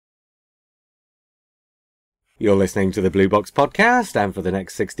You're listening to the Blue Box Podcast, and for the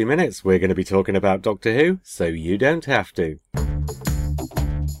next 60 minutes, we're going to be talking about Doctor Who, so you don't have to.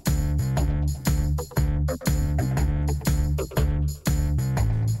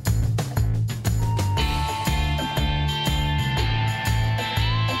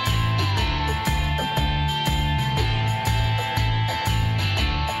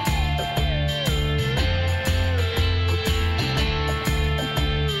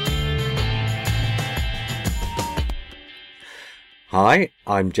 Hi,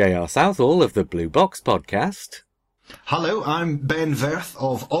 I'm J.R. Southall of the Blue Box Podcast. Hello, I'm Ben Verth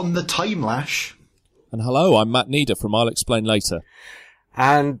of On the Time Lash. And hello, I'm Matt Needer from I'll Explain Later.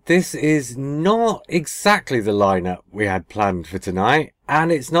 And this is not exactly the lineup we had planned for tonight,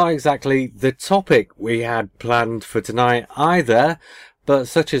 and it's not exactly the topic we had planned for tonight either, but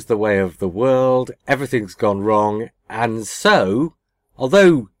such is the way of the world, everything's gone wrong, and so,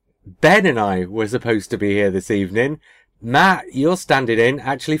 although Ben and I were supposed to be here this evening, Matt, you're standing in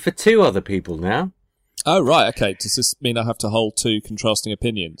actually for two other people now. Oh, right, okay. Does this mean I have to hold two contrasting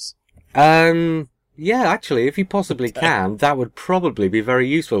opinions? Yeah, actually, if you possibly can, that would probably be very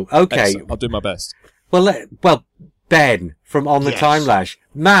useful. Okay. Excellent. I'll do my best. Well, Ben from On the Yes. Time Lash.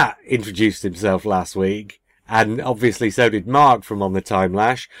 Matt introduced himself last week, and obviously so did Mark from On the Time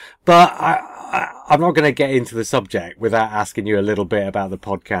Lash, but I'm not going to get into the subject without asking you a little bit about the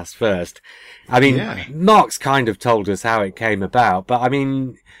podcast first. I mean, Yeah. Mark's kind of told us how it came about, but I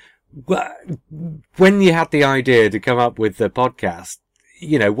mean, when you had the idea to come up with the podcast,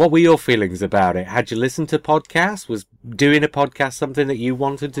 you know, what were your feelings about it? Had you listened to podcasts? Was doing a podcast something that you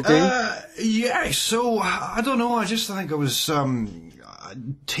wanted to do? Yeah, so, I don't know, I just think I was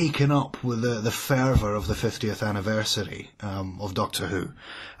taken up with the fervour of the 50th anniversary of Doctor Who.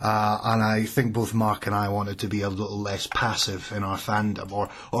 And I think both Mark and I wanted to be a little less passive in our fandom,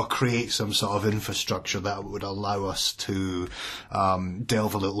 or create some sort of infrastructure that would allow us to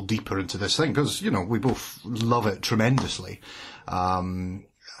delve a little deeper into this thing, because, you know, we both love it tremendously.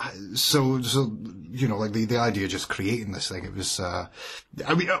 So, you know, like the idea of just creating this thing, it was, I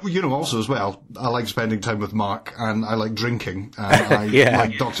mean, you know, also as well, I like spending time with Mark, and I like drinking, and I Yeah.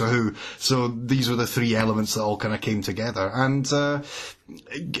 like Doctor Who. So these were the three elements that all kind of came together. And,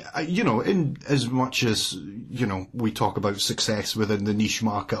 you know, in as much as, you know, we talk about success within the niche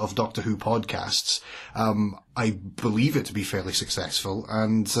market of Doctor Who podcasts, I believe it to be fairly successful,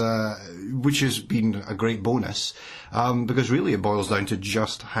 and which has been a great bonus, because really it boils down to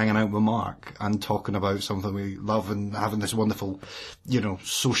just hanging out with Mark and talking about something we love and having this wonderful, you know,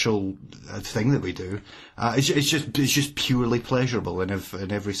 social thing that we do. It's just purely pleasurable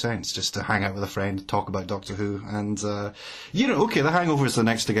in every sense, just to hang out with a friend, talk about Doctor Who, and you know, okay, the hangovers the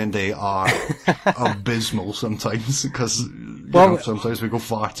next again day are abysmal sometimes, because sometimes we go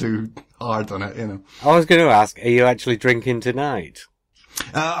far too hard on it, you know. I was going to ask, are you actually drinking tonight?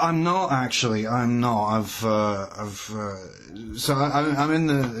 I'm not actually. I'm not. So I'm in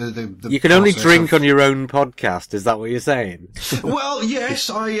the You can only process drink of- on your own podcast, is that what you're saying? Well, yes,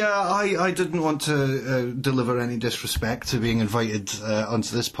 I didn't want to deliver any disrespect to being invited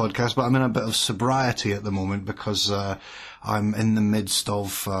onto this podcast, but I'm in a bit of sobriety at the moment because I'm in the midst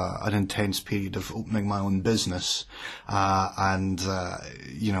of an intense period of opening my own business, and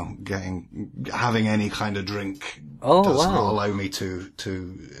you know, having any kind of drink does not allow me to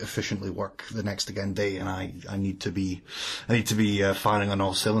efficiently work the next again day, and I need to be firing on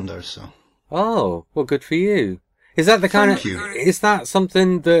all cylinders. So. Oh, well, good for you. Is that the kind Thank you. Is that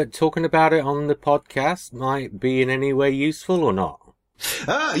something that talking about it on the podcast might be in any way useful or not?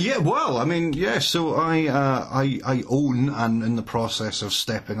 Yeah, well, I mean, yeah, so I own, and in the process of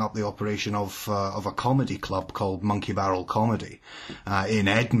stepping up the operation of a comedy club called Monkey Barrel Comedy, in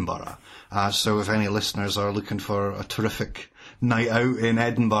Edinburgh. So if any listeners are looking for a terrific night out in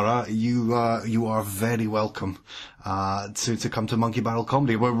Edinburgh, you are very welcome, to come to Monkey Barrel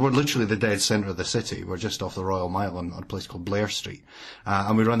Comedy. We're literally the dead centre of the city. We're just off the Royal Mile on a place called Blair Street.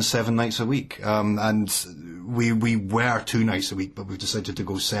 And we run 7 nights a week. And we were 2 nights a week, but we've decided to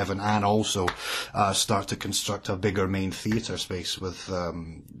go 7, and also, start to construct a bigger main theatre space with a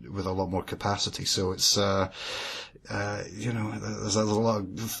lot more capacity. So it's, you know, there's a lot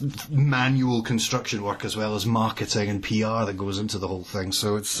of manual construction work as well as marketing and PR that goes into the whole thing.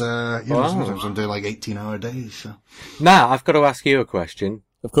 So it's, you know, sometimes I'm doing like 18-hour days. So. Now, I've got to ask you a question.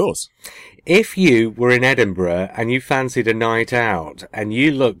 Of course. If you were in Edinburgh and you fancied a night out and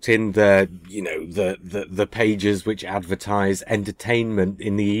you looked in the pages which advertise entertainment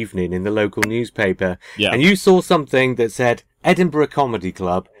in the evening in the local newspaper, Yeah. and you saw something that said Edinburgh Comedy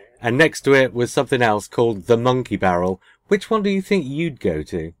Club, and next to it was something else called the Monkey Barrel, which one do you think you'd go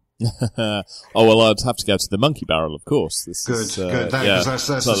to? Oh, well, I'd have to go to the Monkey Barrel, of course. Good. That's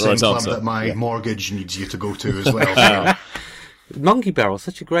the same right club answer. that my mortgage needs you to go to as well. So. Monkey Barrel,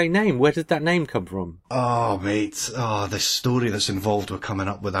 such a great name. Where did that name come from? Oh, mate. Oh, the story that's involved with coming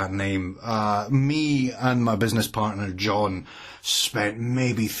up with that name. Me and my business partner, John, spent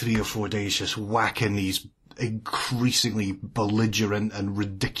maybe 3 or 4 days just whacking these increasingly belligerent and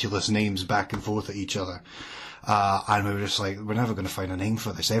ridiculous names back and forth at each other. And we were just like, we're never going to find a name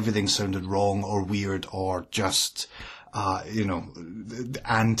for this. Everything sounded wrong or weird or just...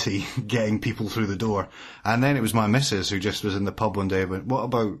 anti getting people through the door. And then it was my missus who just was in the pub one day and went, what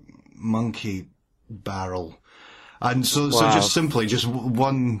about Monkey Barrel? And so just simply, just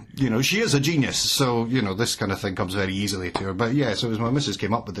one, she is a genius. So, this kind of thing comes very easily to her. But yeah, so it was my missus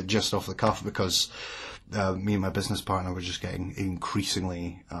came up with it just off the cuff because me and my business partner were just getting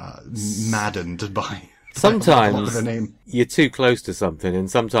increasingly maddened by sometimes the name. You're too close to something and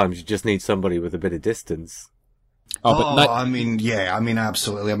sometimes you just need somebody with a bit of distance. Absolutely. I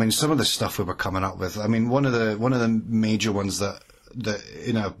mean, some of the stuff we were coming up with. I mean, one of the major ones that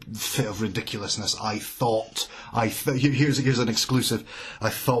in a fit of ridiculousness, I thought here's an exclusive. I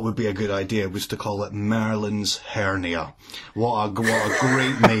thought would be a good idea was to call it Merlin's Hernia. What a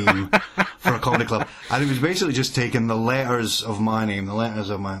great name for a comedy club. And it was basically just taking the letters of my name, the letters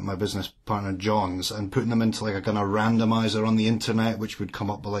of my business partner John's, and putting them into like a kind of randomizer on the internet, which would come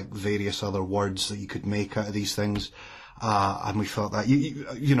up with like various other words that you could make out of these things. And we felt that,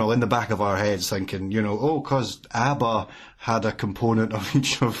 in the back of our heads thinking, cause ABBA had a component of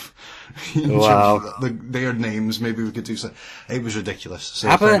each of their names, maybe we could do so. It was ridiculous. So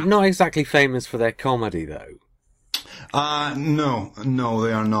ABBA not exactly famous for their comedy though. No,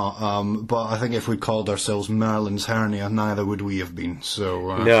 they are not. But I think if we'd called ourselves Merlin's Hernia, neither would we have been.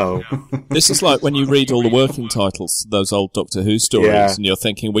 So no. This is like when you read all the working titles to those old Doctor Who stories, and you're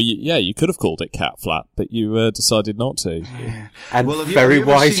thinking, well, you could have called it Cat Flap, but you decided not to. Yeah. And very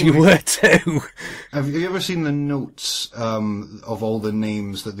wise you were too. Have you ever seen the notes of all the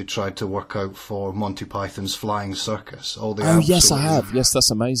names that they tried to work out for Monty Python's Flying Circus? Yes, I have. Yes,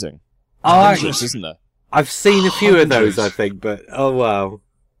 that's amazing. Isn't there? I've seen a few of those, I think, but oh wow.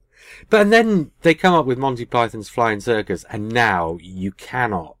 And then they come up with Monty Python's Flying Circus, and now you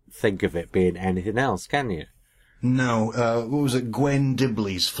cannot think of it being anything else, can you? No, what was it? Gwen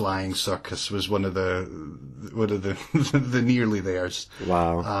Dibley's Flying Circus was one of the the nearly theirs.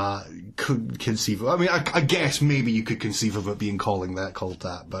 Wow. Could conceive of. I mean, I guess maybe you could conceive of it being called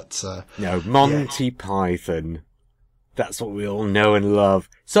that, but no, Monty Python. That's what we all know and love.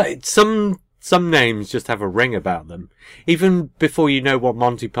 So some names just have a ring about them. Even before you know what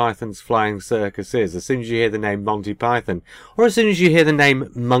Monty Python's Flying Circus is, as soon as you hear the name Monty Python, or as soon as you hear the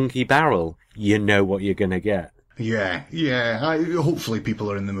name Monkey Barrel, you know what you're going to get. Yeah. Hopefully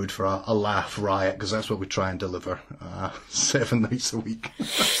people are in the mood for a laugh riot, because that's what we try and deliver 7 nights a week.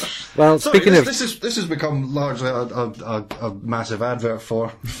 Well, speaking of... This has become largely a massive advert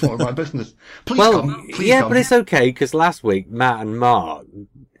for my business. Please come. But it's okay, because last week, Matt and Mark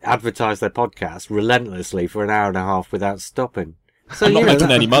advertised their podcast relentlessly for an hour and a half without stopping. So, I'm not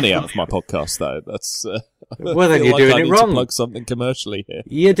making any money out of my podcast, though. That's well, then you're doing it wrong. To plug something commercially here.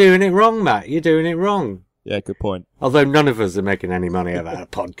 You're doing it wrong, Matt. You're doing it wrong. Yeah, good point. Although none of us are making any money out of our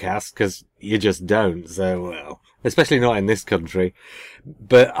podcast, because you just don't. So, well, especially not in this country.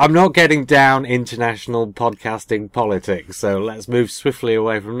 But I'm not getting down international podcasting politics, so let's move swiftly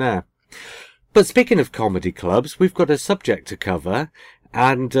away from there. But speaking of comedy clubs, we've got a subject to cover.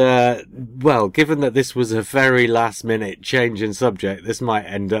 And, well, given that this was a very last-minute change in subject, this might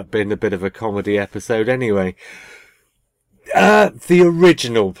end up being a bit of a comedy episode anyway. The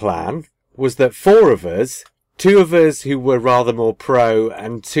original plan was that 4 of us, 2 of us who were rather more pro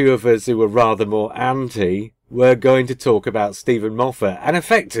and 2 of us who were rather more anti, were going to talk about Stephen Moffat. And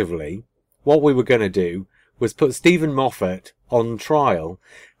effectively, what we were going to do was put Stephen Moffat on trial.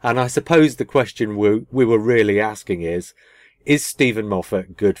 And I suppose the question we were really asking is Stephen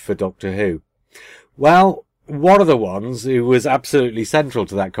Moffat good for Doctor Who? Well, one of the ones who was absolutely central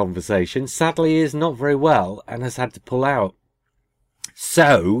to that conversation sadly is not very well and has had to pull out.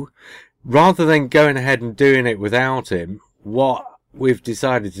 So, rather than going ahead and doing it without him, what we've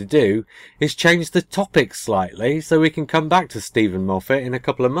decided to do is change the topic slightly so we can come back to Stephen Moffat in a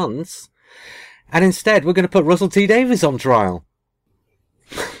couple of months. And instead, we're going to put Russell T Davies on trial.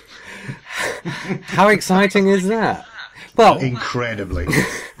 How exciting is that? Well, incredibly.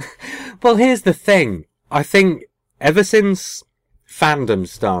 Well, here's the thing. I think ever since fandom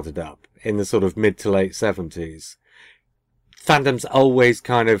started up in the sort of mid to late 70s, fandom's always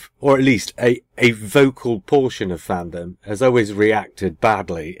kind of, or at least a vocal portion of fandom has always reacted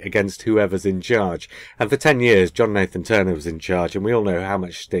badly against whoever's in charge. And for 10 years, John Nathan Turner was in charge, and we all know how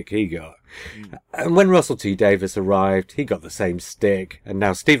much stick he got. And when Russell T Davies arrived, he got the same stick, and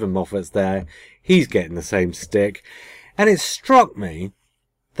now Stephen Moffat's there, he's getting the same stick. And it struck me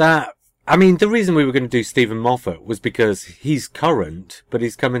that, I mean, the reason we were going to do Stephen Moffat was because he's current, but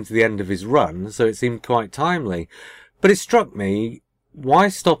he's coming to the end of his run, so it seemed quite timely. But it struck me, why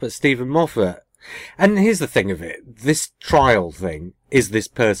stop at Stephen Moffat? And here's the thing of it. This trial thing, is this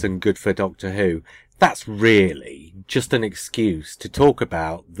person good for Doctor Who? That's really just an excuse to talk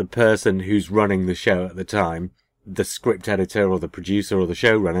about the person who's running the show at the time, the script editor or the producer or the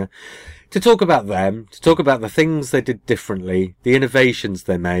showrunner, to talk about them, to talk about the things they did differently, the innovations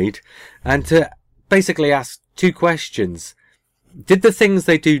they made, and to basically ask two questions. Did the things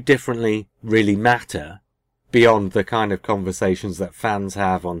they do differently really matter? Beyond the kind of conversations that fans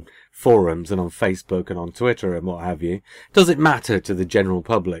have on forums and on Facebook and on Twitter and what have you. Does it matter to the general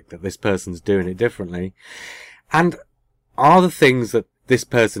public that this person's doing it differently? And are the things that this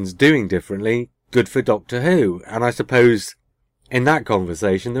person's doing differently good for Doctor Who? And I suppose in that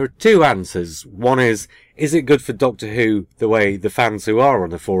conversation there are two answers. One is it good for Doctor Who the way the fans who are on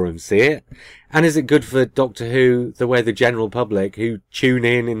the forum see it? And is it good for Doctor Who the way the general public who tune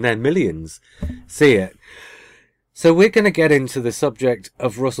in their millions see it? So we're going to get into the subject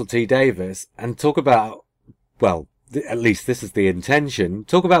of Russell T Davies and talk about, well, at least this is the intention,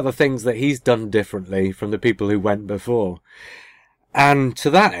 talk about the things that he's done differently from the people who went before. And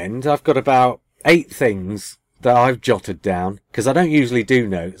to that end, I've got about 8 things that I've jotted down, because I don't usually do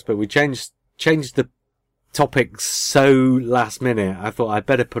notes, but we changed the topic so last minute, I thought I'd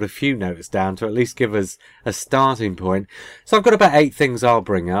better put a few notes down to at least give us a starting point. So I've got about 8 things I'll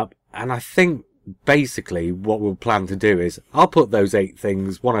bring up, and I think basically what we'll plan to do is I'll put those 8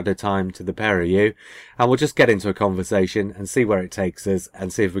 things one at a time to the pair of you, and we'll just get into a conversation and see where it takes us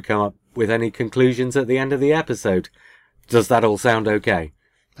and see if we come up with any conclusions at the end of the episode. Does that all sound okay?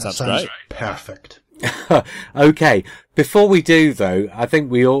 That sounds great. Perfect. Okay, before we do though, I think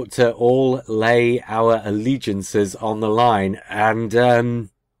we ought to all lay our allegiances on the line and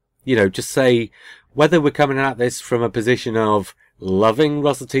just say whether we're coming at this from a position of loving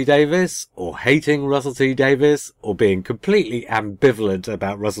Russell T Davies or hating Russell T Davies or being completely ambivalent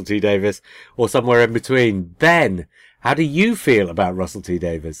about Russell T Davies or somewhere in between. Ben, how do you feel about Russell T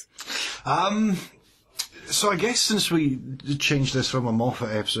Davies? So I guess since we changed this from a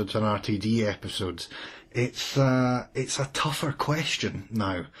Moffat episode to an RTD episode, it's a tougher question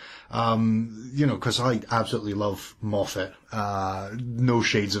now. Because I absolutely love Moffat. No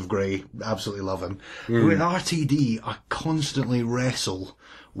shades of grey. Absolutely love him. With RTD, I constantly wrestle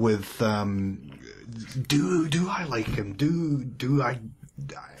with, do I like him? Do I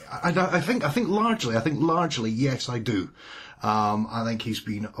think largely, yes, I do. I think he's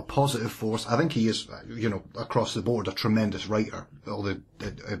been a positive force. I think he is, across the board, a tremendous writer, all the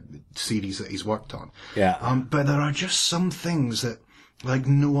series that he's worked on. Yeah. But there are just some things that, like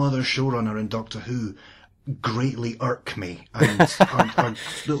no other showrunner in Doctor Who, greatly irk me and are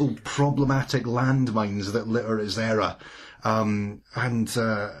little problematic landmines that litter his era. And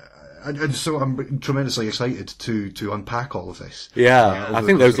so I'm tremendously excited to unpack all of this. Yeah, I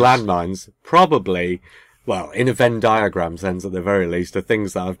think those landmines probably, well, in a Venn diagram sense at the very least, are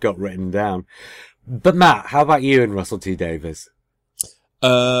things that I've got written down. But Matt, how about you and Russell T Davies?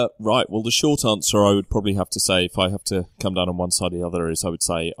 Right. Well, the short answer I would probably have to say, if I have to come down on one side or the other, is I would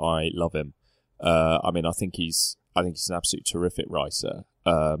say I love him. I think he's an absolute terrific writer.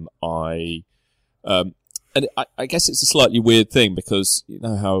 And I guess it's a slightly weird thing because you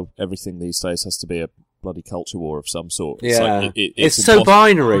know how everything these days has to be a bloody culture war of some sort. Yeah, it's so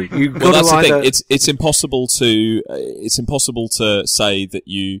binary. That's the thing. It's impossible to say that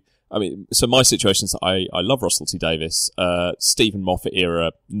you. I mean, so my situation is that I love Russell T Davies. Stephen Moffat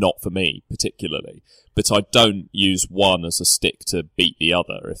era, not for me particularly, but I don't use one as a stick to beat the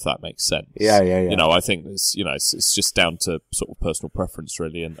other, if that makes sense. Yeah. I think it's just down to sort of personal preference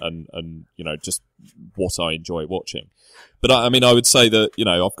really, and just what I enjoy watching. But I would say that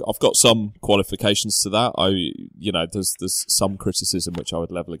I've got some qualifications to that. There's some criticism which I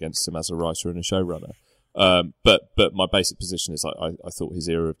would level against him as a writer and a showrunner. But my basic position is I thought his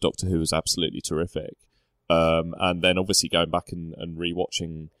era of Doctor Who was absolutely terrific. And then obviously going back and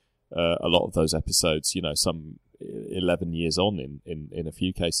rewatching a lot of those episodes, some 11 years on in a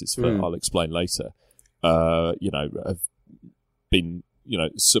few cases, I'll explain later, have been,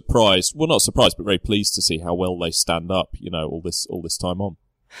 surprised, well not surprised, but very pleased to see how well they stand up, all this time on.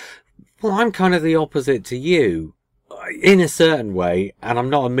 Well, I'm kind of the opposite to you. in a certain way, and I'm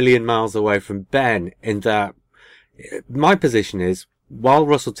not a million miles away from Ben in that my position is, while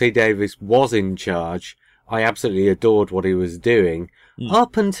Russell T Davies was in charge, I absolutely adored what he was doing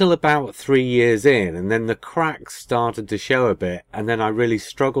up until about 3 years in, and then the cracks started to show a bit, and then I really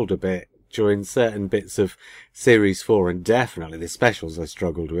struggled a bit during certain bits of Series 4, and definitely the specials I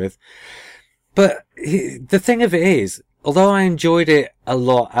struggled with. But the thing of it is, although I enjoyed it a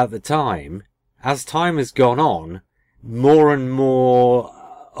lot at the time, as time has gone on, more and more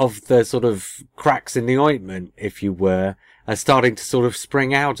of the sort of cracks in the ointment, if you were, are starting to sort of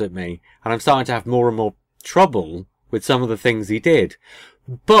spring out at me. And I'm starting to have more and more trouble with some of the things he did.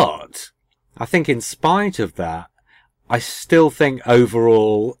 But I think in spite of that, I still think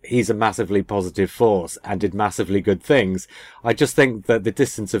overall he's a massively positive force and did massively good things. I just think that the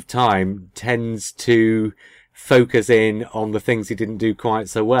distance of time tends to focus in on the things he didn't do quite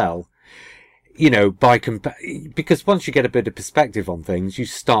so well. You know, because once you get a bit of perspective on things, you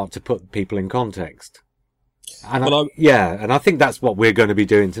start to put people in context. And and I think that's what we're going to be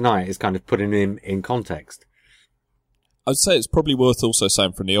doing tonight, is kind of putting him in context. I'd say it's probably worth also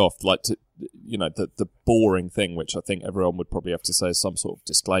saying from the off, like, the boring thing, which I think everyone would probably have to say is some sort of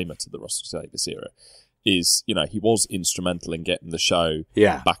disclaimer to the Russell Davies era, is, he was instrumental in getting the show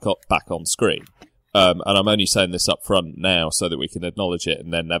back on screen. And I'm only saying this up front now so that we can acknowledge it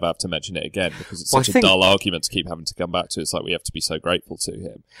and then never have to mention it again, because it's such a dull argument to keep having to come back to. It's like we have to be so grateful to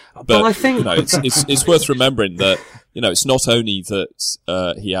him. But I think it's worth remembering that, it's not only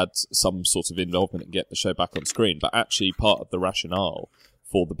that he had some sort of involvement in getting the show back on screen, but actually part of the rationale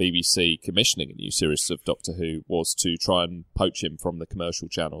for the BBC commissioning a new series of Doctor Who was to try and poach him from the commercial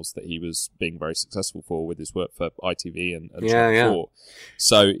channels that he was being very successful for with his work for ITV and Channel 4.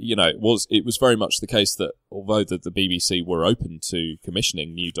 So, it was very much the case that although the BBC were open to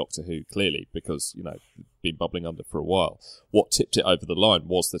commissioning new Doctor Who, clearly, because, been bubbling under for a while, what tipped it over the line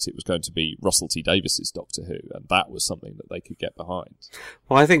was that it was going to be Russell T Davies's Doctor Who, and that was something that they could get behind.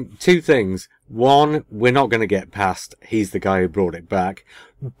 Well, I think two things. One, we're not going to get past he's the guy who brought it back,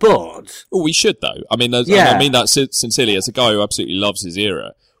 but... Oh, we should, though. I mean, I mean that sincerely, as a guy who absolutely loves his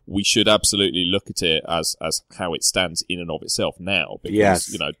era, we should absolutely look at it as how it stands in and of itself now,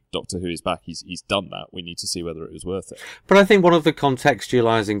 because, Doctor Who is back, he's done that. We need to see whether it was worth it. But I think one of the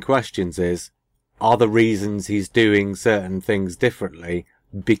contextualizing questions is, are the reasons he's doing certain things differently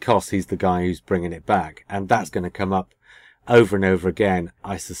because he's the guy who's bringing it back? And that's going to come up over and over again,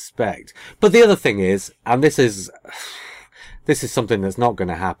 I suspect. But the other thing is, and this is something that's not going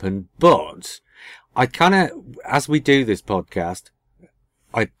to happen, but I kind of, as we do this podcast,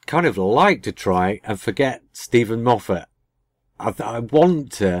 I kind of like to try and forget Stephen Moffat. I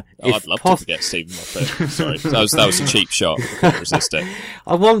want to. I'd love to forget Stephen Moffat. Sorry, that was a cheap shot. I couldn't resist it.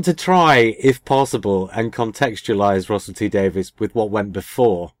 I want to try, if possible, and contextualise Russell T Davies with what went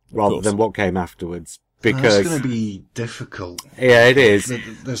before rather than what came afterwards. Because it's going to be difficult. Yeah, it is.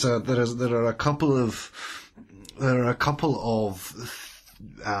 There are a couple of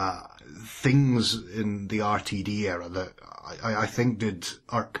things in the RTD era that I think did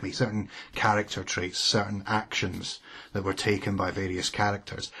irk me. Certain character traits, certain actions that were taken by various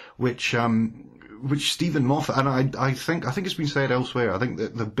characters, which Stephen Moffat, and I think it's been said elsewhere, I think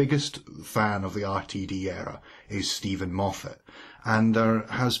that the biggest fan of the RTD era is Stephen Moffat, and there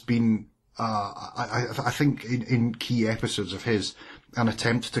has been I think in key episodes of his an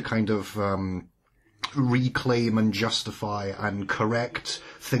attempt to kind of reclaim and justify and correct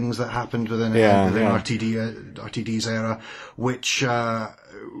things that happened within RTD's era, which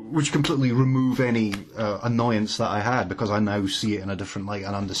completely remove any annoyance that I had, because I now see it in a different light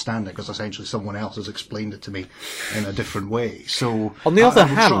and understand it, because essentially someone else has explained it to me in a different way. So on the other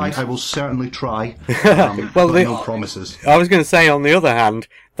hand, I will certainly try. Well, no promises. I was going to say, on the other hand,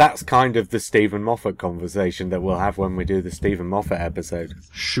 that's kind of the Stephen Moffat conversation that we'll have when we do the Stephen Moffat episode.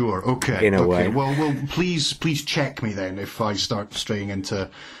 Sure, okay. In a way. Well, please check me then if I start straying into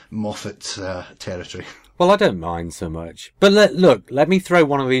Moffat territory. Well, I don't mind so much. But let me throw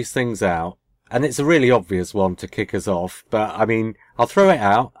one of these things out. And it's a really obvious one to kick us off. But, I mean, I'll throw it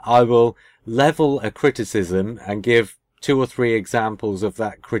out. I will level a criticism and give 2 or 3 examples of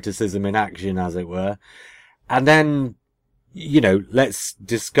that criticism in action, as it were. And then, let's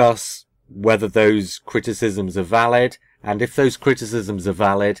discuss whether those criticisms are valid. And if those criticisms are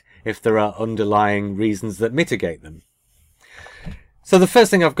valid, if there are underlying reasons that mitigate them. So the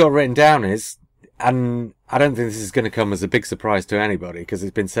first thing I've got written down is, and I don't think this is going to come as a big surprise to anybody because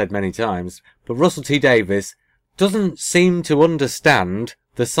it's been said many times, but Russell T Davies doesn't seem to understand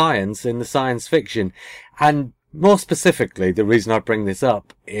the science in the science fiction. And more specifically, the reason I bring this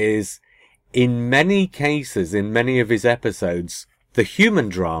up is in many cases, in many of his episodes, the human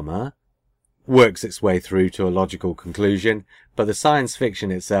drama works its way through to a logical conclusion, but the science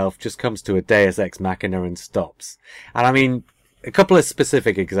fiction itself just comes to a deus ex machina and stops. And I mean, a couple of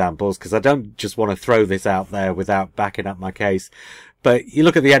specific examples, because I don't just want to throw this out there without backing up my case, but you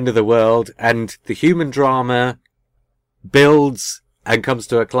look at the end of the world and the human drama builds and comes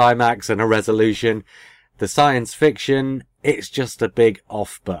to a climax and a resolution. The science fiction, it's just a big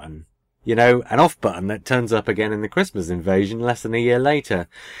off button. You know, an off button that turns up again in the Christmas Invasion less than a year later.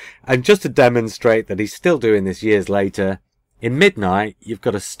 And just to demonstrate that he's still doing this years later, in Midnight, you've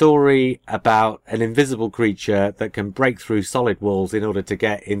got a story about an invisible creature that can break through solid walls in order to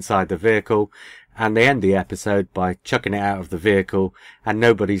get inside the vehicle. And they end the episode by chucking it out of the vehicle. And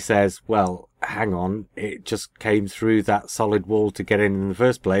nobody says, well, hang on, it just came through that solid wall to get in the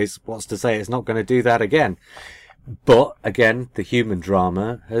first place. What's to say it's not going to do that again? But, again, the human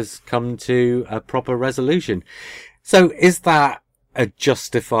drama has come to a proper resolution. So, is that a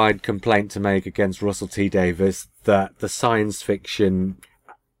justified complaint to make against Russell T Davies, that the science fiction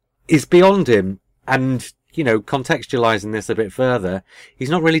is beyond him? And, you know, contextualising this a bit further,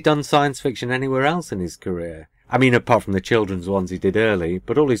 he's not really done science fiction anywhere else in his career. I mean, apart from the children's ones he did early,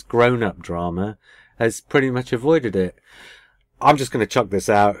 but all his grown-up drama has pretty much avoided it. I'm just going to chuck this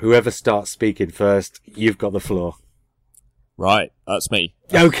out. Whoever starts speaking first, you've got the floor. Right, that's me.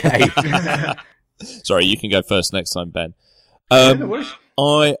 Okay. Sorry, you can go first next time, Ben. No worries.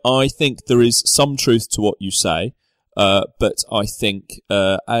 I think there is some truth to what you say, but I think,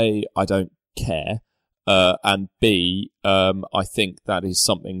 A, I don't care, and B, I think that is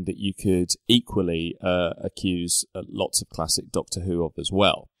something that you could equally accuse lots of classic Doctor Who of as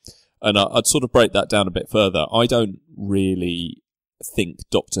well. And I'd sort of break that down a bit further. I don't really think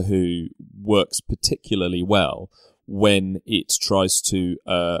Doctor Who works particularly well when it tries to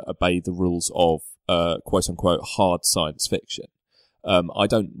obey the rules of quote-unquote hard science fiction. I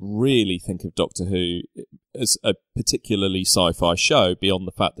don't really think of Doctor Who as a particularly sci-fi show beyond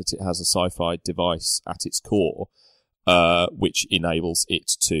the fact that it has a sci-fi device at its core, which enables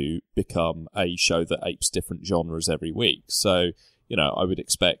it to become a show that apes different genres every week. So, you know, I would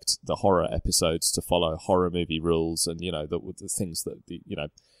expect the horror episodes to follow horror movie rules and, you know, the things that, you know,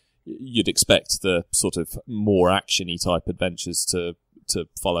 you'd expect the sort of more actiony type adventures to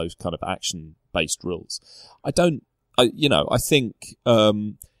follow kind of action-based rules. I think,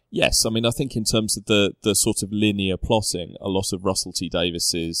 yes, I mean, I think in terms of the sort of linear plotting, a lot of Russell T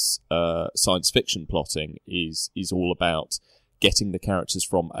Davies's science fiction plotting is all about getting the characters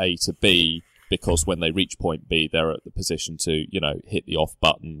from A to B, because when they reach point B, they're at the position to, you know, hit the off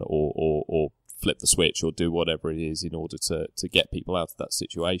button or flip the switch or do whatever it is in order to get people out of that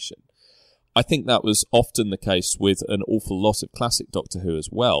situation. I think that was often the case with an awful lot of classic Doctor Who as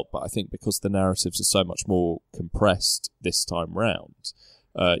well, but I think because the narratives are so much more compressed this time round,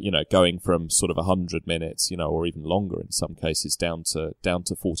 you know, going from sort of 100 minutes, you know, or even longer in some cases down to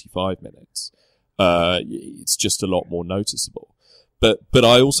 45 minutes, it's just a lot more noticeable. But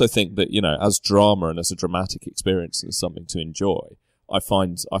I also think that, you know, as drama and as a dramatic experience and as something to enjoy, I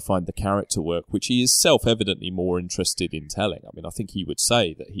find the character work, which he is self-evidently more interested in telling. I mean, I think he would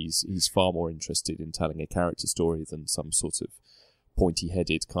say that he's far more interested in telling a character story than some sort of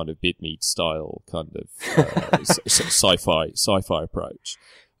pointy-headed kind of Bidmead style kind of sci-fi approach.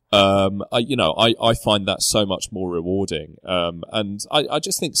 I find that so much more rewarding, and I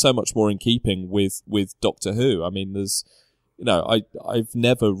just think so much more in keeping with Doctor Who. I mean, there's, you know, I've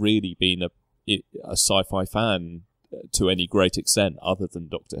never really been a sci-fi fan to any great extent other than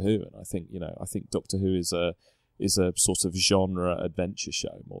Doctor Who, and I think Doctor Who is a sort of genre adventure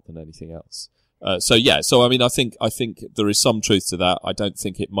show more than anything else. So I mean, I think there is some truth to that. I don't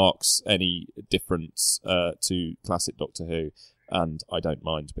think it marks any difference to classic Doctor Who, and I don't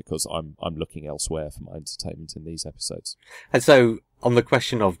mind because I'm looking elsewhere for my entertainment in these episodes. And so, on the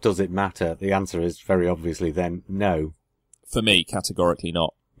question of does it matter, the answer is very obviously then no. For me, categorically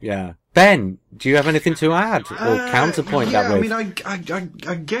not. Yeah. Ben, do you have anything to add or counterpoint that with? I mean,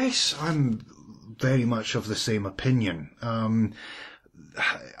 I guess I'm very much of the same opinion.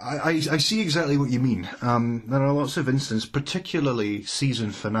 I see exactly what you mean. There are lots of instances, particularly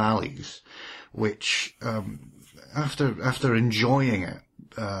season finales, which, after enjoying it,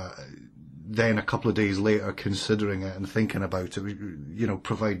 then a couple of days later considering it and thinking about it, you know,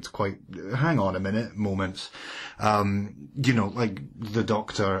 provide quite hang on a minute moments. You know, like the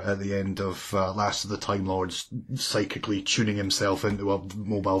Doctor at the end of Last of the Time Lords psychically tuning himself into a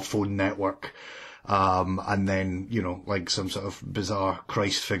mobile phone network and then, like some sort of bizarre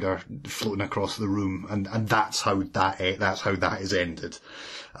Christ figure floating across the room, and that's how that is ended.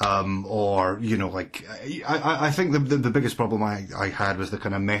 Or, like, I think the biggest problem I had was the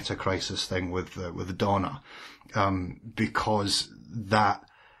kind of meta crisis thing with Donna, because that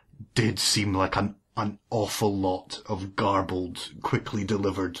did seem like an awful lot of garbled, quickly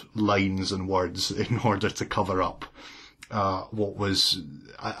delivered lines and words in order to cover up what was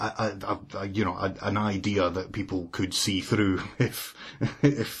an idea that people could see through if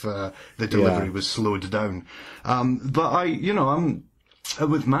the delivery was slowed down. But I'm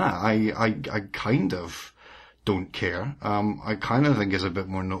with Matt. I kind of don't care. I kind of think it's a bit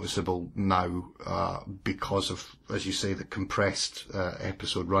more noticeable now because of, as you say, the compressed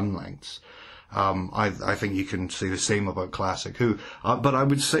episode run lengths. I think you can say the same about Classic Who, but I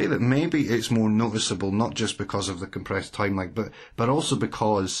would say that maybe it's more noticeable not just because of the compressed timeline, but also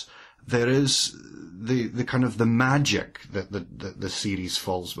because there is the kind of the magic that the series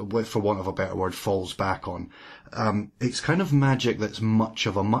falls, for want of a better word, falls back on. It's kind of magic that's much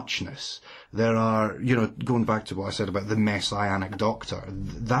of a muchness. There are, going back to what I said about the messianic doctor,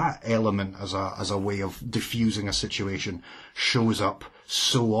 that element as a way of diffusing a situation shows up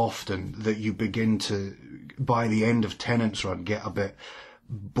so often that you begin to, by the end of Tennant's run, get a bit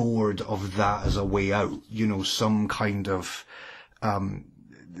bored of that as a way out. Some kind of,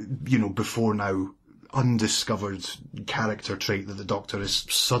 before now undiscovered character trait that the Doctor is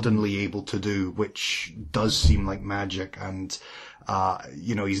suddenly able to do, which does seem like magic, and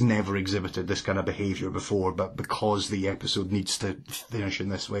he's never exhibited this kind of behaviour before, but because the episode needs to finish in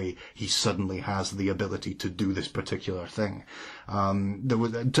this way, he suddenly has the ability to do this particular thing. And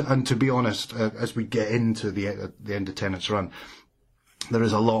to be honest, as we get into the end of Tennant's run, there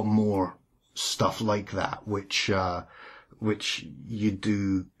is a lot more stuff like that, which you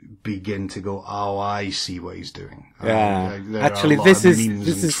do begin to go, oh, I see what he's doing. Yeah. There actually, are a lot this of is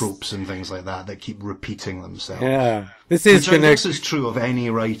memes and tropes and things like that keep repeating themselves. Yeah. This is Which I guess is true of any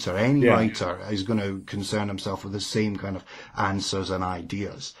writer. Any writer is going to concern himself with the same kind of answers and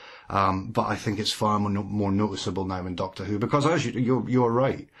ideas. But I think it's far more noticeable now in Doctor Who, because as you're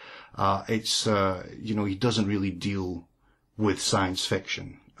right. It's, he doesn't really deal with science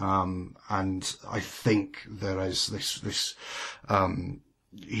fiction. And I think there is this,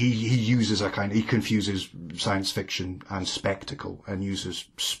 he uses he confuses science fiction and spectacle, and uses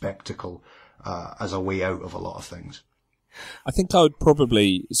spectacle, as a way out of a lot of things. I think I would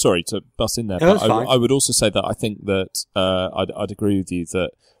probably, sorry to bust in there, but I would also say that I think that, I'd agree with you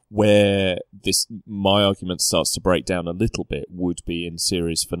that where my argument starts to break down a little bit would be in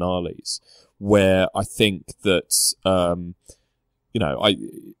series finales, where I think that,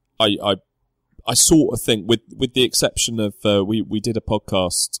 I sort of think, with the exception of, we did a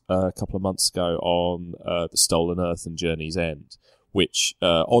podcast a couple of months ago on The Stolen Earth and Journey's End, which,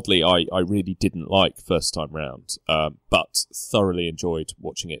 oddly, I really didn't like first time round, but thoroughly enjoyed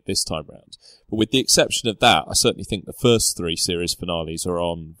watching it this time round. But with the exception of that, I certainly think the first three series finales are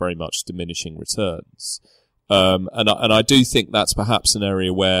on very much diminishing returns. And I do think that's perhaps an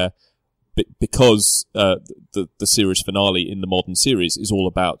area where, because the series finale in the modern series is all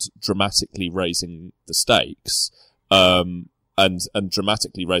about dramatically raising the stakes, and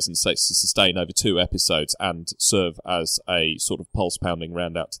dramatically raising the stakes to sustain over 2 episodes and serve as a sort of pulse pounding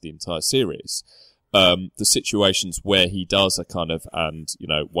round out to the entire series. The situations where he does a kind of,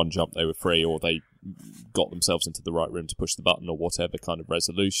 one jump they were free, or they got themselves into the right room to push the button, or whatever kind of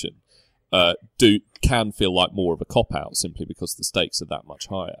resolution, can feel like more of a cop out, simply because the stakes are that much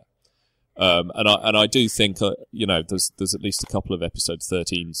higher. And I do think, there's at least a couple of episode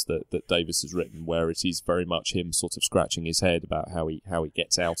 13s that Davies has written where it is very much him sort of scratching his head about how he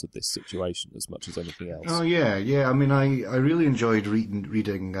gets out of this situation as much as anything else. Oh yeah. I mean, I really enjoyed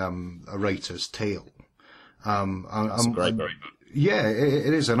reading A Writer's Tale. It's a great book. Yeah,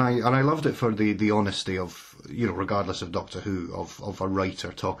 it is, and I loved it for the honesty of, regardless of Doctor Who, of a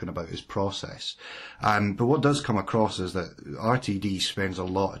writer talking about his process. But what does come across is that RTD spends a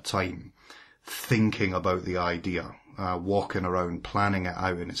lot of time thinking about the idea, walking around, planning it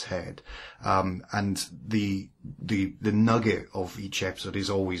out in his head. And the nugget of each episode is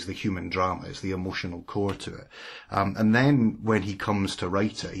always the human drama. It's the emotional core to it. And then when he comes to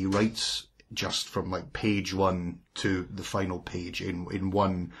write it, he writes just from like page 1 to the final page in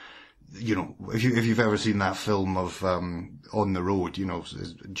one. If you've ever seen that film of On the Road,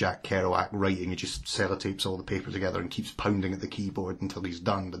 Jack Kerouac writing, he just sellotapes all the paper together and keeps pounding at the keyboard until he's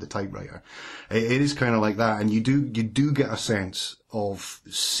done with the typewriter. It is kind of like that, and you do get a sense of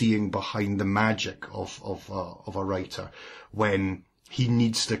seeing behind the magic of a writer when he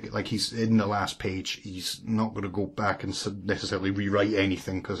needs to, like, he's in the last page, he's not going to go back and necessarily rewrite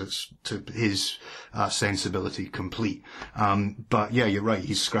anything because it's to his sensibility complete. But yeah, you're right,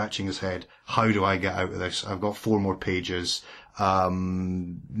 he's scratching his head. How do I get out of this? I've got 4 more pages.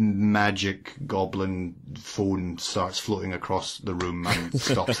 Magic goblin phone starts floating across the room and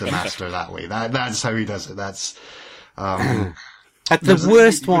stops the master that way. That's how he does it. That's, the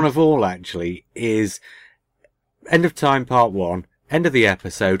worst one of all, actually, is End of Time Part 1. End of the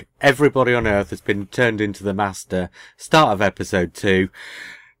episode, everybody on Earth has been turned into the Master. Start of episode 2,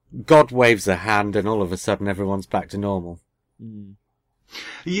 God waves a hand and all of a sudden everyone's back to normal.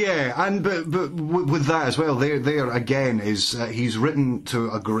 Yeah, and but with that as well, there again is he's written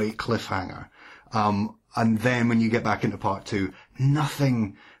to a great cliffhanger, and then when you get back into part 2,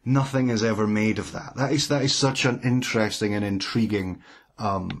 nothing is ever made of that. That is such an interesting and intriguing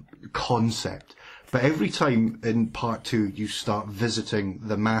concept. But every time in part 2 you start visiting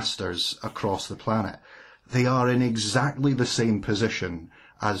the Masters across the planet, they are in exactly the same position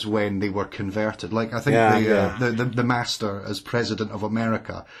as when they were converted. Like, I think the Master as President of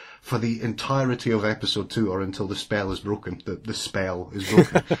America, for the entirety of episode 2, or until the spell is broken, the spell is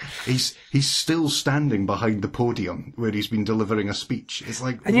broken, he's still standing behind the podium where he's been delivering a speech. It's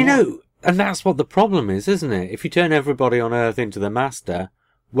like, and what? And that's what the problem is, isn't it? If you turn everybody on Earth into the Master,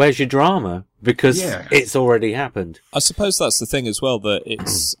 where's your drama? Because it's already happened. I suppose that's the thing as well, that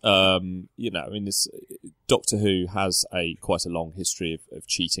it's, this Doctor Who has quite a long history of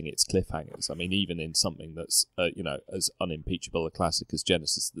cheating its cliffhangers. I mean, even in something that's, as unimpeachable a classic as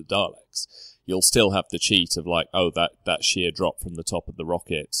Genesis of the Daleks, you'll still have the cheat of like, oh, that sheer drop from the top of the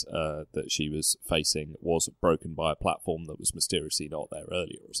rocket that she was facing was broken by a platform that was mysteriously not there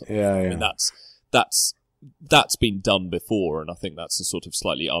earlier or something. Yeah, I mean, that's been done before, and I think that's a sort of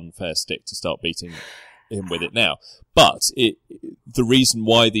slightly unfair stick to start beating him with it now. But the reason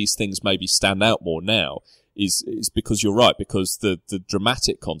why these things maybe stand out more now is because you're right, because the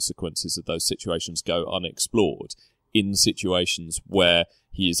dramatic consequences of those situations go unexplored in situations where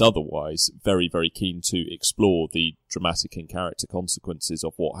he is otherwise very, very keen to explore the dramatic and character consequences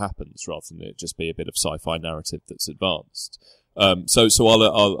of what happens, rather than it just be a bit of sci-fi narrative that's advanced. So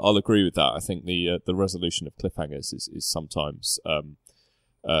I'll agree with that. I think the resolution of cliffhangers is sometimes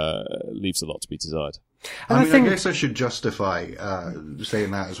leaves a lot to be desired. I guess I should justify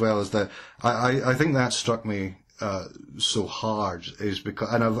saying that as well, is that I think that struck me so hard is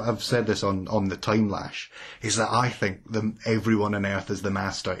because, and I've said this on the Time Lash, is that I think Everyone on Earth is the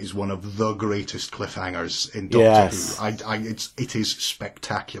Master is one of the greatest cliffhangers in Doctor Who. It is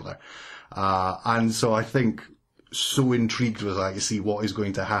spectacular, and so I think, so intrigued was I to see what is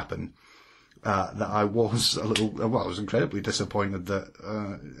going to happen, that I was I was incredibly disappointed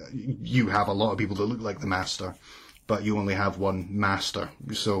that you have a lot of people that look like the Master, but you only have one Master,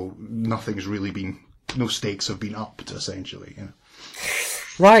 so nothing's really been, no stakes have been upped, essentially. Yeah.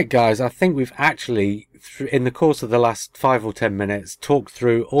 Right, guys, I think we've actually, in the course of the last 5 or 10 minutes, talked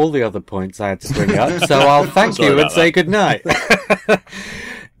through all the other points I had to bring up, so I'll thank you and say goodnight.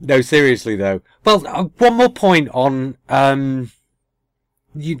 No, seriously though. Well, one more point on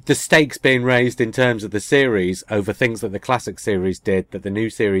the stakes being raised in terms of the series over things that the classic series did that the new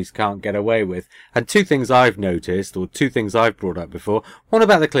series can't get away with. And 2 things I've noticed, or 2 things I've brought up before. One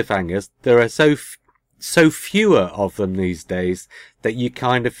about the cliffhangers. There are so fewer of them these days that you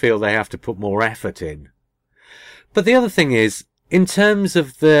kind of feel they have to put more effort in. But the other thing is, in terms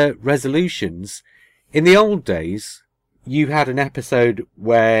of the resolutions, in the old days, you had an episode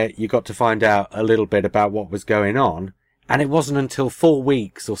where you got to find out a little bit about what was going on, and it wasn't until 4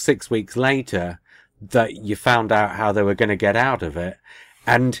 weeks or 6 weeks later that you found out how they were going to get out of it.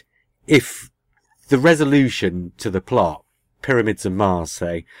 And if the resolution to the plot, Pyramids of Mars,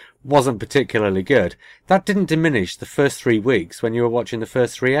 say, wasn't particularly good, that didn't diminish the first 3 weeks when you were watching the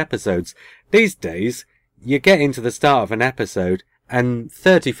first 3 episodes. These days, you get into the start of an episode, and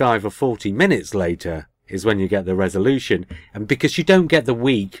 35 or 40 minutes later is when you get the resolution. And because you don't get the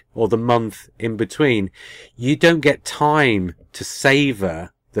week or the month in between, you don't get time to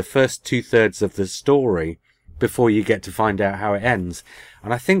savour the first 2/3 of the story before you get to find out how it ends.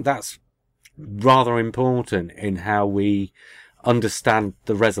 And I think that's rather important in how we understand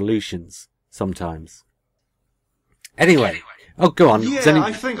the resolutions sometimes. Anyway. Oh, go on. Yeah,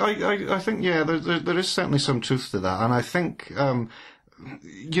 I think there is certainly some truth to that. And I think,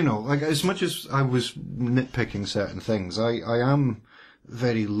 like, as much as I was nitpicking certain things, I am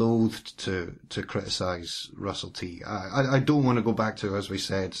very loath to criticise Russell T. I don't want to go back to, as we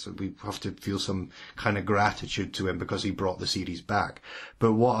said, so we have to feel some kind of gratitude to him because he brought the series back.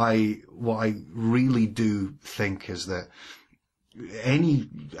 But what I really do think is that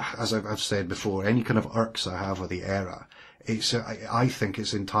as I've said before, any kind of irks I have with the era, I think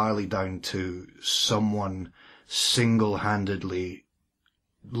it's entirely down to someone single-handedly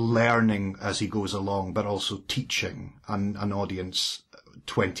learning as he goes along, but also teaching an audience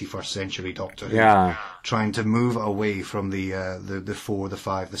 21st century Doctor Who, trying to move away from the 4, the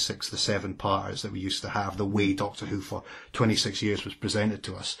 5, the 6, the 7 parts that we used to have, the way Doctor Who for 26 years was presented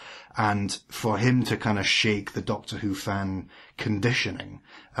to us, and for him to kind of shake the Doctor Who fan conditioning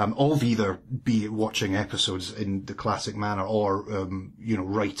of either be it watching episodes in the classic manner or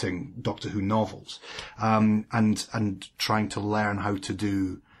writing Doctor Who novels, and trying to learn how to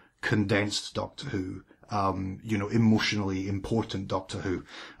do condensed Doctor Who, emotionally important Doctor Who.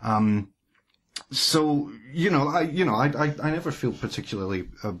 So, I never feel particularly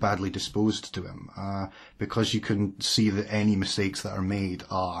badly disposed to him, because you can see that any mistakes that are made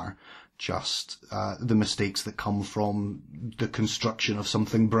are just the mistakes that come from the construction of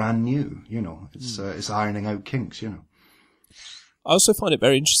something brand new. It's ironing out kinks. I also find it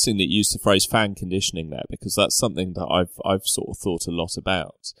very interesting that you used the phrase fan conditioning there, because that's something that I've sort of thought a lot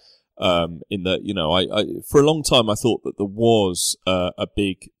about. In that, I for a long time I thought that there was a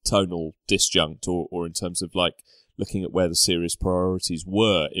big tonal disjunct, or in terms of like looking at where the series priorities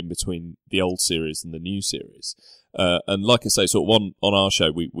were in between the old series and the new series. And like I say, sort of on our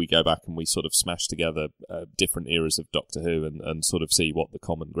show, we go back and we sort of smash together different eras of Doctor Who and sort of see what the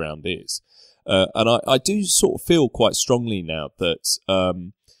common ground is. And I do sort of feel quite strongly now that,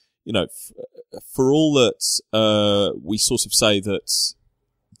 for all that we sort of say that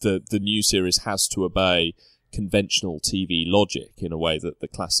the new series has to obey conventional TV logic in a way that the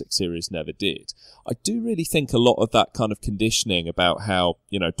classic series never did, I do really think a lot of that kind of conditioning about how,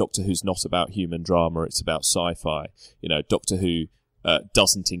 Doctor Who's not about human drama, it's about sci-fi, Doctor Who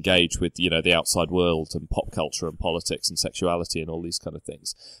doesn't engage with, the outside world and pop culture and politics and sexuality and all these kind of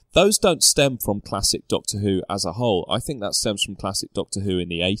things. Those don't stem from classic Doctor Who as a whole. I think that stems from classic Doctor Who in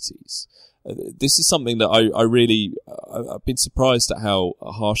the 80s. This is something that I've been surprised at how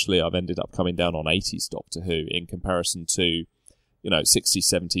harshly I've ended up coming down on 80s Doctor Who in comparison to, 60s,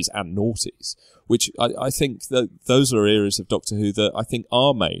 70s and noughties, which I think that those are areas of Doctor Who that I think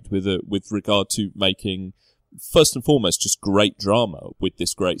are made with regard to making, first and foremost, just great drama with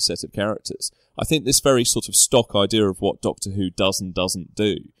this great set of characters. I think this very sort of stock idea of what Doctor Who does and doesn't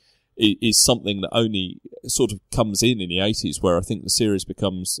do is something that only sort of comes in the 80s, where I think the series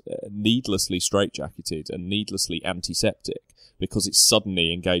becomes needlessly straitjacketed and needlessly antiseptic because it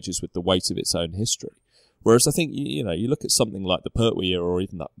suddenly engages with the weight of its own history. Whereas I think, you look at something like the Pertwee era, or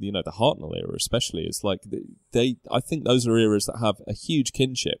even the Hartnell era especially, it's like I think those are eras that have a huge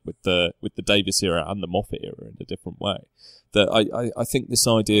kinship with the Davies era and the Moffat era in a different way. That I think this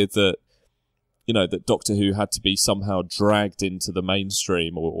idea that, that Doctor Who had to be somehow dragged into the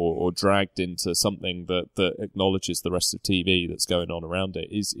mainstream or dragged into something that acknowledges the rest of TV that's going on around it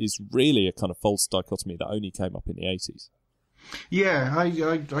is really a kind of false dichotomy that only came up in the 80s. Yeah,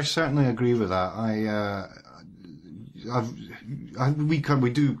 I certainly agree with that. We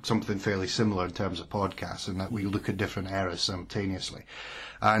do something fairly similar in terms of podcasts, in that we look at different eras simultaneously.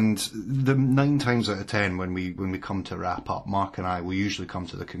 And the 9 times out of 10, when we come to wrap up, Mark and I, we usually come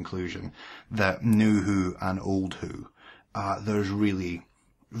to the conclusion that New Who and Old Who, there's really,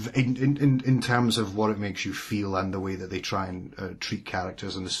 in terms of what it makes you feel and the way that they try and treat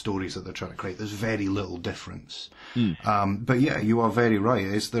characters and the stories that they're trying to create, there's very little difference. But yeah, you are very right.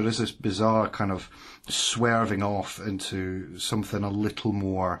 There is this bizarre kind of swerving off into something a little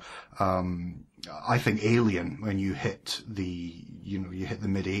more, I think, alien when you hit the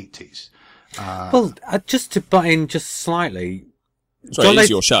mid-80s. Well, just to butt in just slightly. Sorry, it's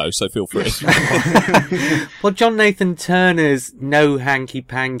your show, so feel free. Well, John Nathan Turner's "No hanky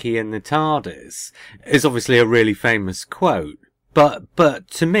panky in the TARDIS" is obviously a really famous quote, but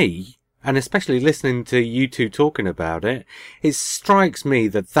to me, and especially listening to you two talking about it, it strikes me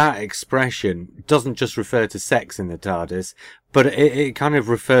that expression doesn't just refer to sex in the TARDIS, but it kind of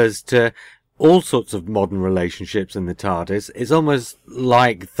refers to all sorts of modern relationships in the TARDIS. It's almost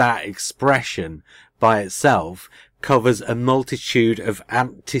like that expression by itself covers a multitude of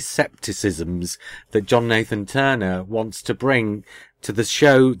antisepticisms that John Nathan Turner wants to bring to the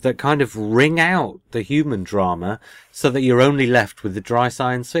show that kind of wring out the human drama so that you're only left with the dry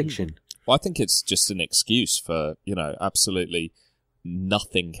science fiction. Well, I think it's just an excuse for, absolutely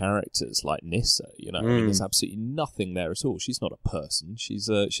nothing characters like Nyssa. I mean, there's absolutely nothing there at all. She's not a person. She's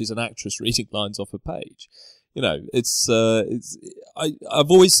an actress reading lines off a page. I was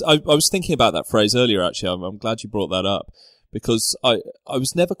thinking about that phrase earlier, actually. I'm glad you brought that up, because I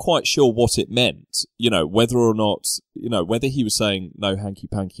was never quite sure what it meant, whether or not, whether he was saying no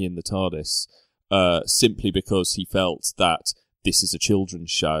hanky-panky in the TARDIS, simply because he felt that this is a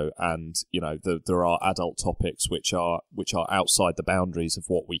children's show and, there are adult topics which are outside the boundaries of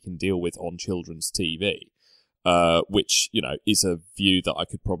what we can deal with on children's TV. Which, is a view that I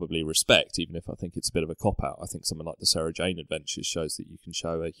could probably respect, even if I think it's a bit of a cop-out. I think something like the Sarah Jane Adventures shows that you can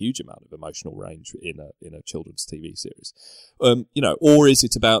show a huge amount of emotional range in a children's TV series. Or is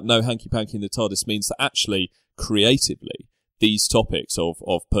it about no hanky-panky in the TARDIS means that actually, creatively, these topics of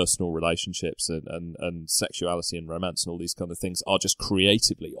personal relationships and sexuality and romance and all these kind of things are just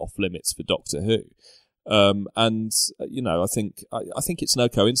creatively off limits for Doctor Who. I think it's no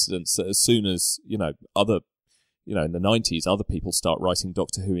coincidence that as soon as, other in the 90s, other people start writing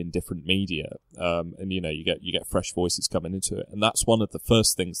Doctor Who in different media, and you get fresh voices coming into it, and that's one of the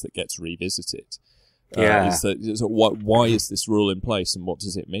first things that gets revisited. Why is this rule in place, and what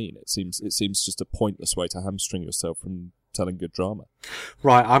does it mean? It seems just a pointless way to hamstring yourself from telling good drama.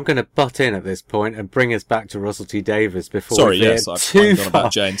 Right, I'm going to butt in at this point and bring us back to Russell T Davies before. Sorry, yes, I've gone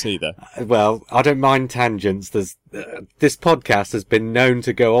about J&T there. Well, I don't mind tangents. This podcast has been known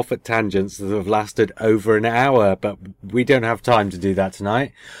to go off at tangents that have lasted over an hour, but we don't have time to do that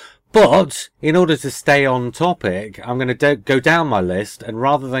tonight. But in order to stay on topic, I'm going to go down my list, and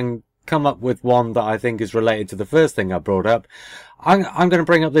rather than come up with one that I think is related to the first thing I brought up, I'm going to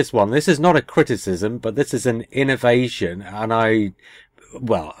bring up this one. This is not a criticism, but this is an innovation, and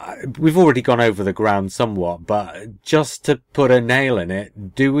we've already gone over the ground somewhat, but just to put a nail in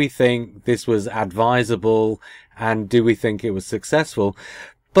it, do we think this was advisable, and do we think it was successful?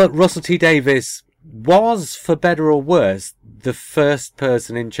 But Russell T Davies was, for better or worse, the first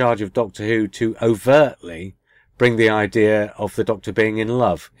person in charge of Doctor Who to overtly bring the idea of the Doctor being in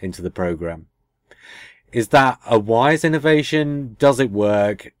love into the programme. Is that a wise innovation? Does it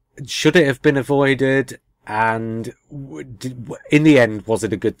work? Should it have been avoided? And in the end, was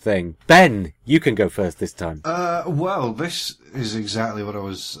it a good thing? Ben, you can go first this time. Well, this is exactly what I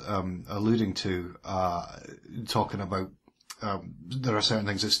was alluding to, talking about. There are certain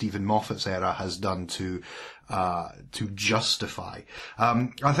things that Stephen Moffat's era has done to justify.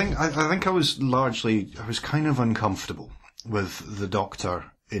 I think I was kind of uncomfortable with the Doctor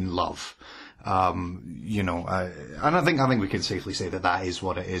in love. And I think we can safely say that is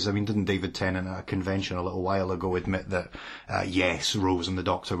what it is. I mean, didn't David Tennant at a convention a little while ago admit that, yes, Rose and the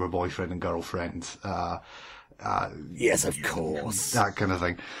Doctor were boyfriend and girlfriend? Yes, of course. That kind of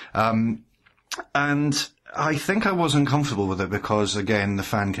thing. And I think I was uncomfortable with it because, again, the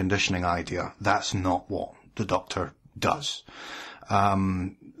fan conditioning idea, that's not what the Doctor does.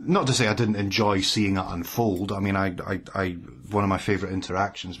 Not to say I didn't enjoy seeing it unfold. I mean, one of my favourite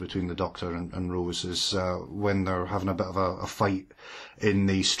interactions between the Doctor and Rose is when they're having a bit of a fight in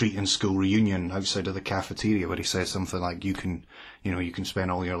the street and school reunion outside of the cafeteria, where he says something like, you can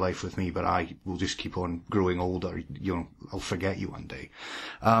spend all your life with me, but I will just keep on growing older. I'll forget you one day.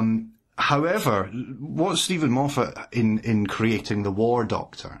 However, what Stephen Moffat in creating the War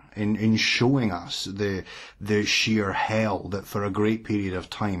Doctor, in showing us the sheer hell that for a great period of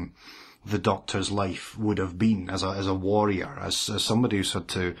time the Doctor's life would have been as a warrior, as somebody who's had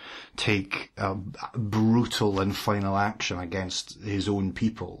to take brutal and final action against his own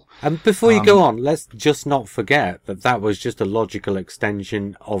people. And before you go on, let's just not forget that was just a logical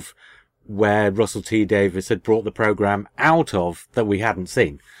extension of where Russell T Davies had brought the programme out of that we hadn't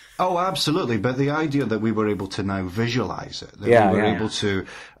seen. Oh, absolutely. But the idea that we were able to now visualize it, that we were able to,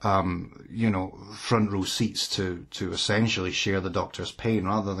 front row seats to essentially share the Doctor's pain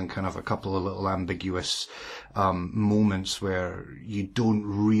rather than kind of a couple of little ambiguous, moments where you don't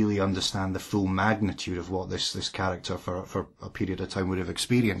really understand the full magnitude of what this character for a period of time would have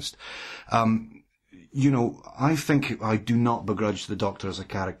experienced. I think I do not begrudge the Doctor as a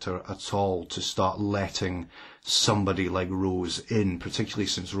character at all to start letting somebody like Rose in, particularly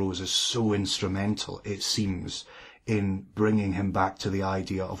since Rose is so instrumental, it seems, in bringing him back to the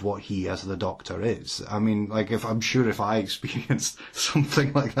idea of what he as the Doctor is. I mean, if I experienced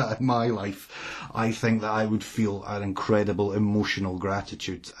something like that in my life, I think that I would feel an incredible emotional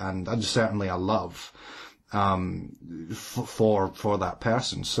gratitude and certainly a love for that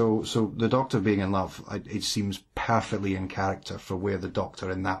person. So the Doctor being in love, it seems perfectly in character for where the Doctor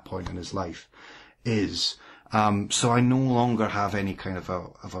in that point in his life is. So I no longer have any kind of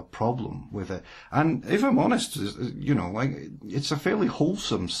a problem with it. And if I'm honest, it's a fairly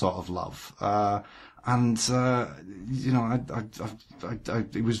wholesome sort of love.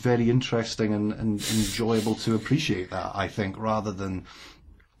 It was very interesting and enjoyable to appreciate that, I think, rather than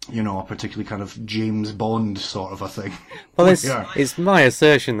a particularly kind of James Bond sort of a thing. Well, it's my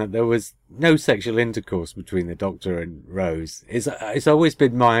assertion that there was no sexual intercourse between the Doctor and Rose. It's always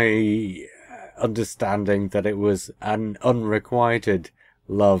been my understanding that it was an unrequited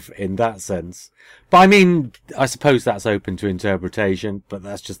love in that sense. But I mean, I suppose that's open to interpretation, but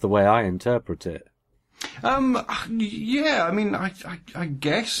that's just the way I interpret it. Yeah, I mean, I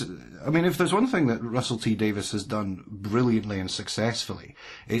guess, I mean, if there's one thing that Russell T Davies has done brilliantly and successfully,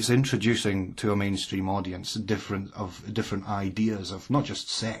 it's introducing to a mainstream audience different ideas of not just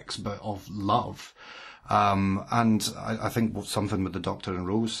sex, but of love. And I think what something with the Doctor and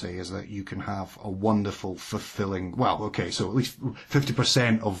Rose say is that you can have a wonderful, fulfilling, well, okay, so at least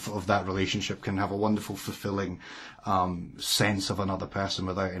 50% of that relationship can have a wonderful, fulfilling, sense of another person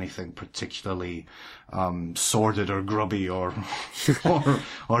without anything particularly, sordid or grubby or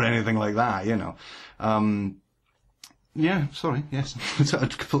anything like that, Yeah, sorry, yes.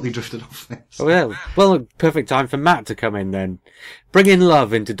 I'd completely drifted off this. Well, perfect time for Matt to come in then. Bringing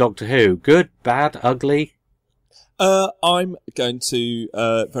love into Doctor Who. Good, bad, ugly? I'm going to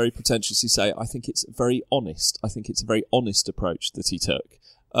very pretentiously say I think it's very honest. I think it's a very honest approach that he took.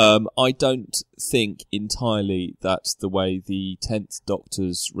 I don't think entirely that the way the 10th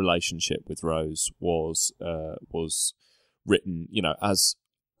Doctor's relationship with Rose was written, as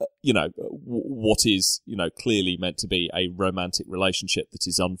what is, clearly meant to be a romantic relationship that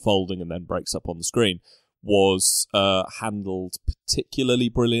is unfolding and then breaks up on the screen was handled particularly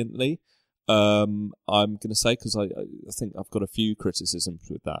brilliantly. I'm going to say, because I think I've got a few criticisms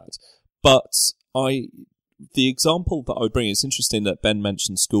with that. But the example that I would bring, it's interesting that Ben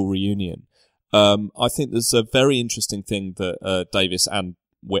mentioned School Reunion. I think there's a very interesting thing that Davies and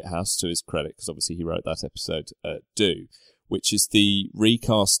Whithouse, to his credit, because obviously he wrote that episode, do, which is the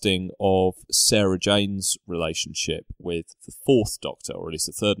recasting of Sarah Jane's relationship with the Fourth Doctor, or at least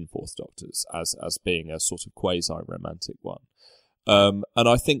the Third and Fourth Doctors, as being a sort of quasi-romantic one. And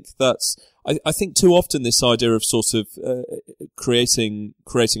I think I think too often this idea of sort of creating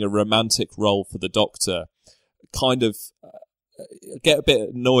a romantic role for the Doctor kind of get a bit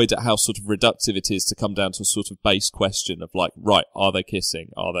annoyed at how sort of reductive it is to come down to a sort of base question of like, right, are they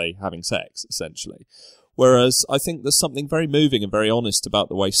kissing? Are they having sex, essentially? Whereas I think there's something very moving and very honest about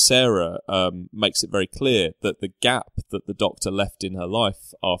the way Sarah makes it very clear that the gap that the Doctor left in her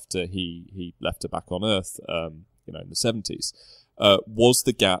life after he left her back on Earth, in the 70s, was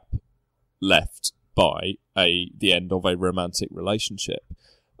the gap left by the end of a romantic relationship.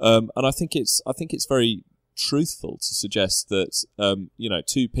 And I think it's very truthful to suggest that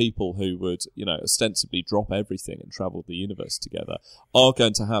two people who would ostensibly drop everything and travel the universe together are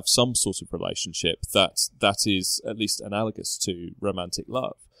going to have some sort of relationship that is at least analogous to romantic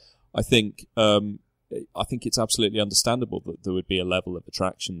love. I think it's absolutely understandable that there would be a level of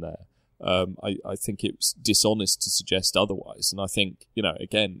attraction there. I think it's dishonest to suggest otherwise, and I think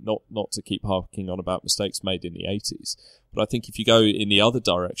again, not to keep harking on about mistakes made in the 80s, but I think if you go in the other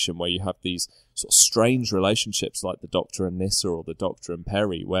direction where you have these sort of strange relationships like the Doctor and Nyssa or the Doctor and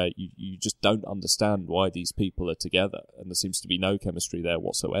Perry, where you just don't understand why these people are together, and there seems to be no chemistry there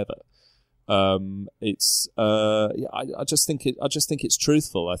whatsoever. I just think it's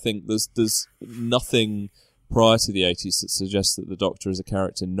truthful. I think there's nothing prior to the 80s that suggests that the Doctor is a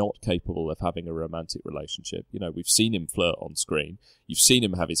character not capable of having a romantic relationship. We've seen him flirt on screen. You've seen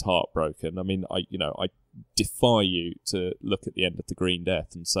him have his heart broken. I mean, I defy you to look at the end of The Green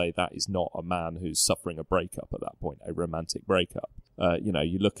Death and say that is not a man who's suffering a breakup at that point, a romantic breakup.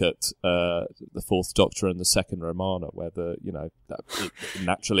 You look at the Fourth Doctor and the Second Romana, where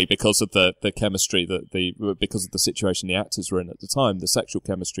naturally because of the chemistry because of the situation the actors were in at the time, the sexual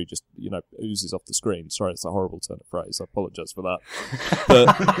chemistry just oozes off the screen. Sorry, it's a horrible turn of phrase. I apologise for that,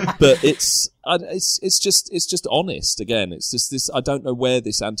 but it's just honest. Again, it's just this. I don't know where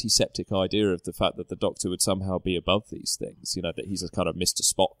this antiseptic idea of the fact that the Doctor would somehow be above these things, that he's a kind of Mr.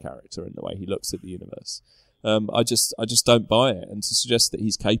 Spock character in the way he looks at the universe. I just don't buy it, and to suggest that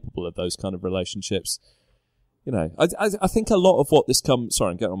he's capable of those kind of relationships, I think a lot of what this comes.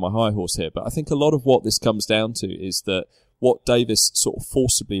 Sorry, I'm getting on my high horse here, but I think a lot of what this comes down to is that what Davies sort of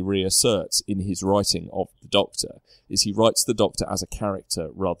forcibly reasserts in his writing of the Doctor is he writes the Doctor as a character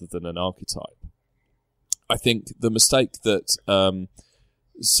rather than an archetype. I think the mistake that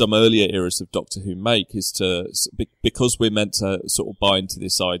some earlier eras of Doctor Who make is because we're meant to sort of buy into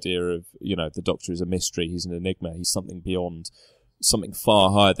this idea of, the Doctor is a mystery, he's an enigma, he's something beyond, something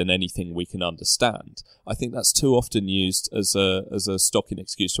far higher than anything we can understand. I think that's too often used as a stocking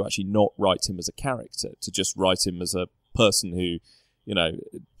excuse to actually not write him as a character, to just write him as a person who,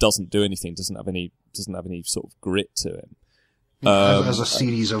 doesn't do anything, doesn't have any sort of grit to him. As a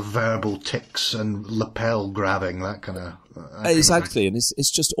series of verbal tics and lapel grabbing, that kind of... Exactly, and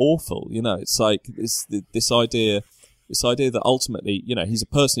it's just awful, you know. It's like this idea that ultimately, you know, he's a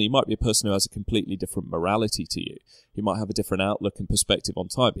person. He might be a person who has a completely different morality to you. He might have a different outlook and perspective on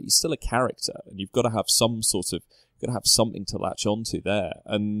time, but he's still a character, and you've got to have something to latch onto there.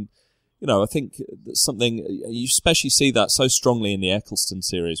 And you know, I think that's something you especially see that so strongly in the Eccleston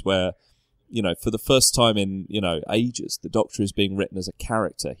series, where, you know, for the first time in, you know, ages, the Doctor is being written as a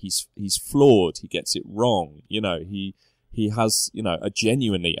character. He's flawed. He gets it wrong. You know, he has, you know, a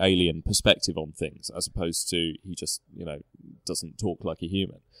genuinely alien perspective on things, as opposed to he just, you know, doesn't talk like a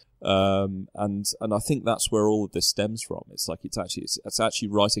human. And I think that's where all of this stems from. It's like it's actually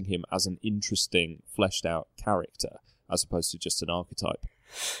writing him as an interesting, fleshed out character, as opposed to just an archetype.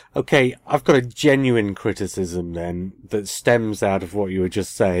 Okay, I've got a genuine criticism then that stems out of what you were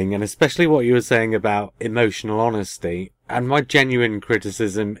just saying, and especially what you were saying about emotional honesty. And my genuine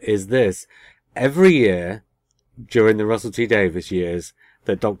criticism is this. Every year, during the Russell T Davies years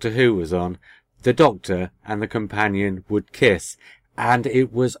that Doctor Who was on, the Doctor and the companion would kiss, and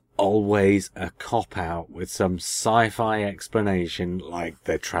it was always a cop-out with some sci-fi explanation, like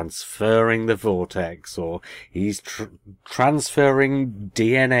they're transferring the vortex, or he's transferring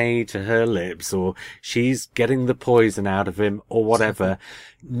DNA to her lips, or she's getting the poison out of him, or whatever.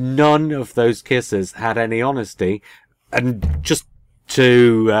 None of those kisses had any honesty. And just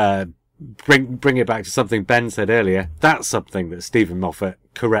to bring it back to something Ben said earlier, that's something that Stephen Moffat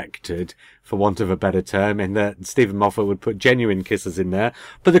corrected, for want of a better term, in that Stephen Moffat would put genuine kisses in there.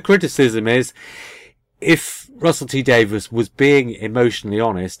 But the criticism is, if Russell T Davies was being emotionally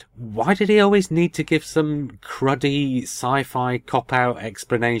honest, why did he always need to give some cruddy sci-fi cop-out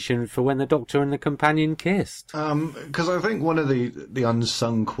explanation for when the Doctor and the companion kissed? Because I think one of the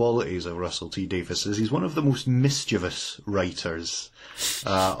unsung qualities of Russell T Davies is he's one of the most mischievous writers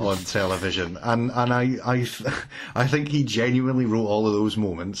on television, and I think he genuinely wrote all of those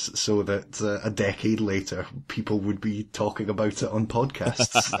moments so that a decade later people would be talking about it on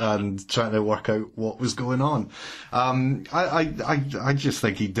podcasts and trying to work out what was going on. I just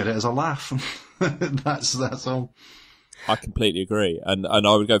think he did it as a laugh. That's all. I completely agree, and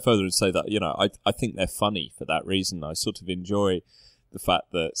I would go further and say that, you know, I think they're funny for that reason. I sort of enjoy the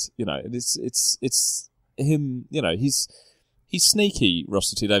fact that, you know, it's him. You know, he's sneaky,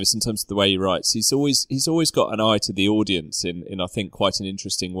 Russell T Davies, in terms of the way he writes. He's always got an eye to the audience in I think quite an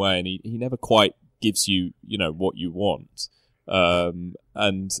interesting way, and he never quite gives you, you know, what you want.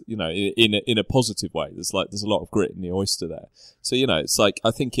 And you know, in a positive way. There's a lot of grit in the oyster there. So, you know, it's like,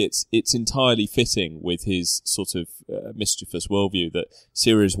 I think it's entirely fitting with his sort of mischievous worldview that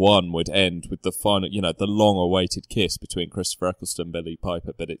series 1 would end with the final, you know, the long-awaited kiss between Christopher Eccleston and Billie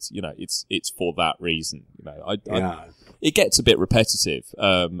Piper. But it's, you know, it's for that reason. You know, it gets a bit repetitive,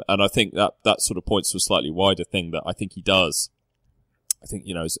 and I think that sort of points to a slightly wider thing that I think he does. I think,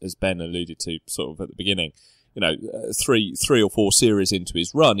 you know, as Ben alluded to sort of at the beginning, you know, three or four series into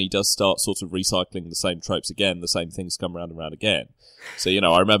his run, he does start sort of recycling the same tropes again. The same things come round and round again. So, you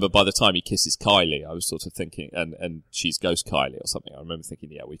know, I remember by the time he kisses Kylie, I was sort of thinking, and she's Ghost Kylie or something. I remember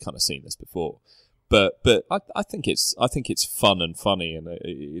thinking, yeah, we've kind of seen this before. But I think it's fun and funny, and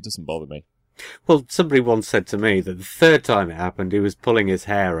it doesn't bother me. Well, somebody once said to me that the third time it happened, he was pulling his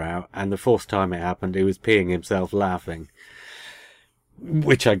hair out, and the fourth time it happened, he was peeing himself laughing.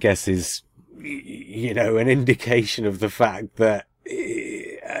 Which I guess is, you know, an indication of the fact that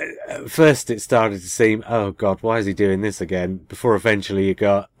at first it started to seem, oh God, why is he doing this again? Before eventually you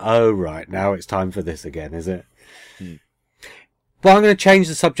go, oh right, now it's time for this again, is it? Well, I'm going to change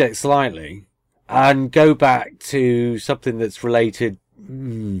the subject slightly and go back to something that's related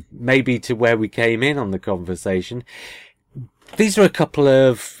maybe to where we came in on the conversation. These are a couple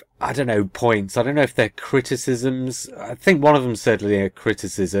of, I don't know, points. I don't know if they're criticisms. I think one of them's certainly a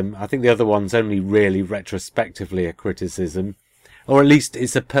criticism. I think the other one's only really retrospectively a criticism. Or at least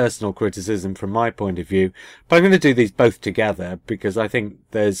it's a personal criticism from my point of view. But I'm going to do these both together because I think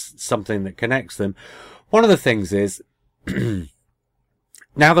there's something that connects them. One of the things is,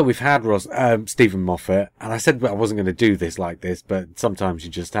 now that we've had Stephen Moffat, and I said I wasn't going to do this like this, but sometimes you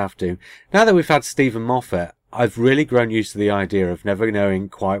just have to. Now that we've had Stephen Moffat, I've really grown used to the idea of never knowing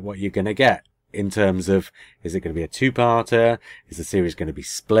quite what you're going to get in terms of, is it going to be a two-parter? Is the series going to be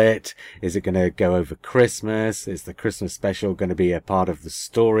split? Is it going to go over Christmas? Is the Christmas special going to be a part of the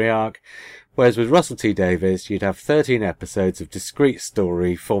story arc? Whereas with Russell T Davies, you'd have 13 episodes of discrete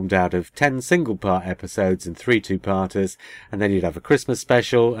story formed out of 10 single-part episodes and 3 two-parters, and then you'd have a Christmas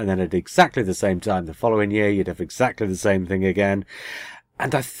special, and then at exactly the same time the following year, you'd have exactly the same thing again.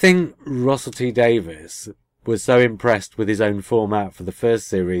 And I think Russell T Davies was so impressed with his own format for the first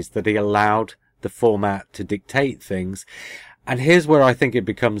series that he allowed the format to dictate things. And here's where I think it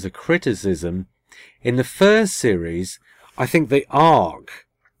becomes a criticism. In the first series, I think the arc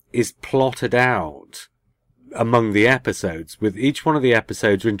is plotted out among the episodes, with each one of the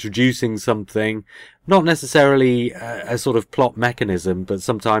episodes introducing something, not necessarily a sort of plot mechanism, but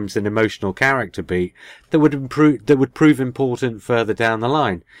sometimes an emotional character beat that would prove important further down the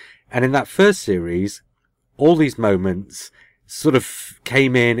line. And in that first series, all these moments sort of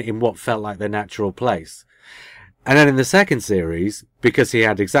came in what felt like their natural place. And then in the second series, because he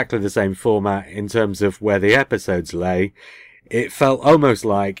had exactly the same format in terms of where the episodes lay, it felt almost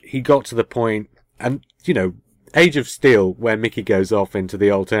like he got to the point, and, you know, Age of Steel, where Mickey goes off into the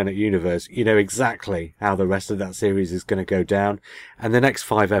alternate universe, you know exactly how the rest of that series is going to go down, and the next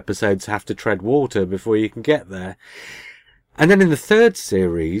 5 episodes have to tread water before you can get there. And then in the third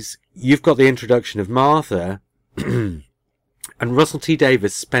series, you've got the introduction of Martha, and Russell T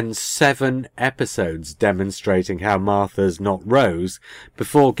Davies spends 7 episodes demonstrating how Martha's not Rose,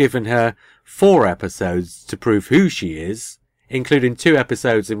 before giving her 4 episodes to prove who she is, including 2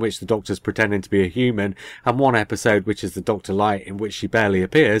 episodes in which the Doctor's pretending to be a human, and 1 episode which is the Doctor Light, in which she barely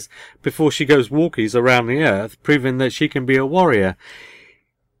appears, before she goes walkies around the Earth, proving that she can be a warrior.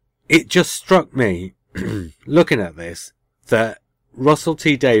 It just struck me, looking at this, that Russell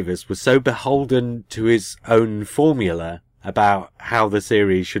T Davies was so beholden to his own formula about how the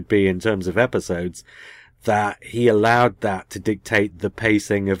series should be in terms of episodes, that he allowed that to dictate the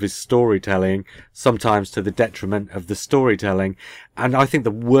pacing of his storytelling, sometimes to the detriment of the storytelling. And I think the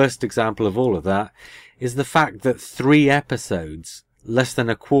worst example of all of that is the fact that 3 episodes, less than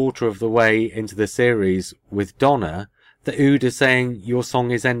a quarter of the way into the series with Donna, the Ood is saying, your song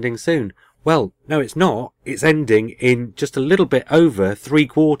is ending soon. Well, no, it's not. It's ending in just a little bit over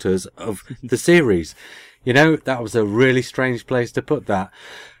 3/4 of the series. You know, that was a really strange place to put that.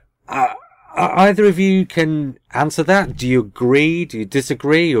 Either of you can answer that. Do you agree? Do you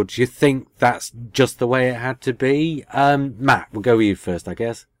disagree? Or do you think that's just the way it had to be? Matt, we'll go with you first, I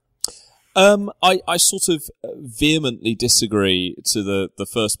guess. I sort of vehemently disagree to the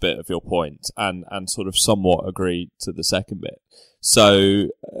first bit of your point, and sort of somewhat agree to the second bit. So,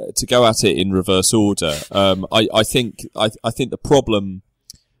 to go at it in reverse order, I think the problem,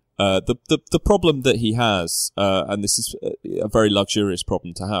 the problem that he has, and this is a very luxurious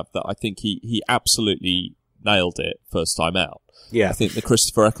problem to have, that I think he absolutely nailed it first time out. Yeah. I think the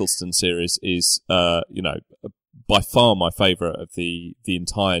Christopher Eccleston series is, by far my favourite of the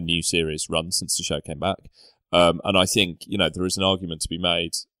entire new series run since the show came back. And I think, there is an argument to be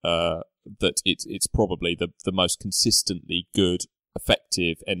made, that it's probably the most consistently good,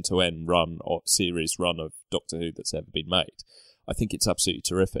 effective end-to-end run or series run of Doctor Who that's ever been made. I think it's absolutely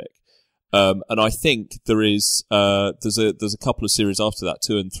terrific. And I think there's a couple of series after that,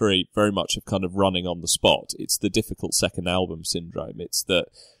 2 and 3, very much of kind of running on the spot. It's the difficult second album syndrome. It's that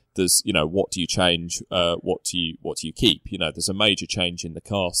there's, what do you change? What do you keep? There's a major change in the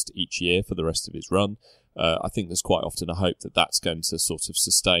cast each year for the rest of his run. I think there's quite often a hope that that's going to sort of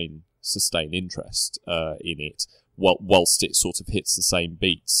sustain interest, in it, whilst it sort of hits the same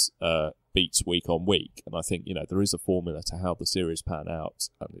beats week on week. And I think, there is a formula to how the series pan out,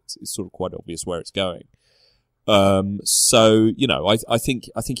 and it's sort of quite obvious where it's going. So, I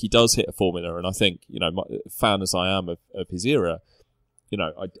think he does hit a formula, and I think, fan as I am of his era,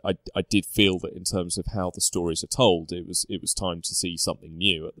 I did feel that in terms of how the stories are told, it was time to see something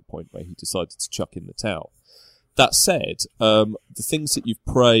new at the point where he decided to chuck in the towel. That said, the things that you've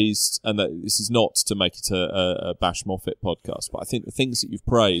praised, and that this is not to make it a Bash Moffat podcast, but I think the things that you've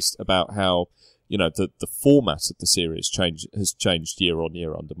praised about how, the format of the series has changed year on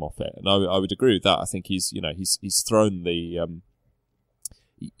year under Moffat, and I would agree with that. I think he's thrown the,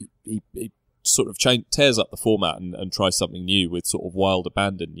 he sort of tears up the format and tries something new with sort of wild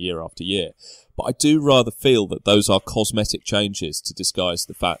abandon year after year. But I do rather feel that those are cosmetic changes to disguise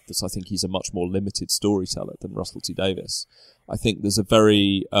the fact that I think he's a much more limited storyteller than Russell T Davies. I think there's a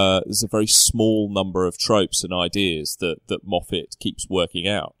very small number of tropes and ideas that Moffat keeps working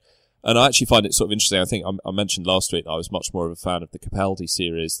out. And I actually find it sort of interesting. I think I mentioned last week that I was much more of a fan of the Capaldi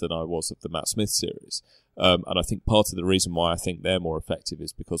series than I was of the Matt Smith series. And I think part of the reason why I think they're more effective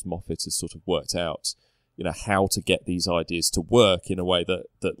is because Moffat has sort of worked out, how to get these ideas to work in a way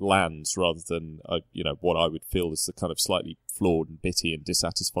that lands, rather than, what I would feel is the kind of slightly flawed and bitty and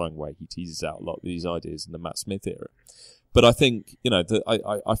dissatisfying way he teases out a lot of these ideas in the Matt Smith era. But I think,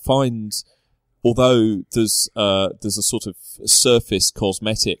 I find, although there's a sort of surface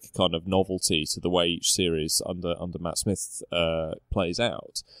cosmetic kind of novelty to the way each series under Matt Smith plays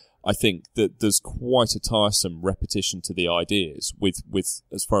out, I think that there's quite a tiresome repetition to the ideas with,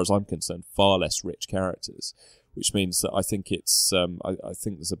 as far as I'm concerned, far less rich characters, which means that I think it's, I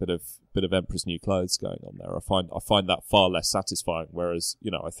think there's a bit of Emperor's New Clothes going on there. I find that far less satisfying. Whereas, I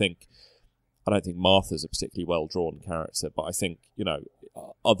don't think Martha's a particularly well drawn character, but I think,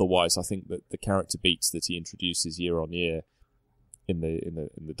 otherwise, I think that the character beats that he introduces year on year in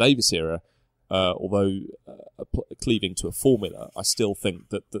the Davies era, although cleaving to a formula, I still think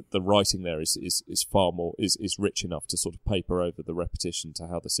that the writing there is far more is rich enough to sort of paper over the repetition to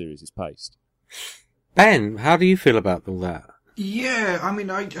how the series is paced. Ben, how do you feel about all that? Yeah, I mean,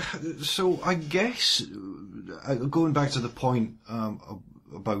 I guess going back to the point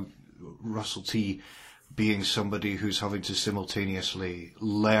about Russell T being somebody who's having to simultaneously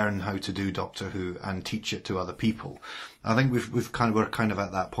learn how to do Doctor Who and teach it to other people. I think we're kind of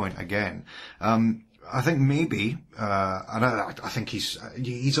at that point again. I think maybe, and I think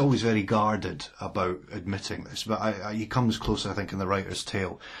he's always very guarded about admitting this, but he comes close, I think, in The Writer's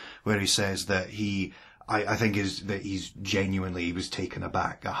Tale, where he says that he was taken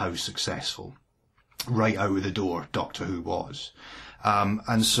aback at how successful right out of the door Doctor Who was.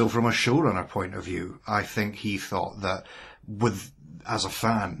 And so from a showrunner point of view, I think he thought that as a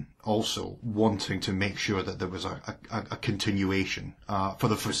fan, also wanting to make sure that there was a continuation for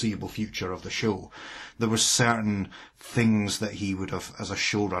the foreseeable future of the show, there were certain things that he would have, as a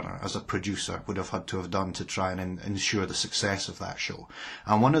showrunner, as a producer, would have had to have done to try and ensure the success of that show.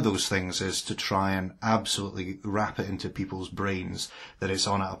 And one of those things is to try and absolutely wrap it into people's brains that it's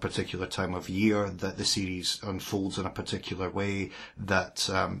on at a particular time of year, that the series unfolds in a particular way, that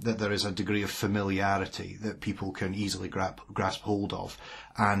there is a degree of familiarity that people can easily grasp hold of,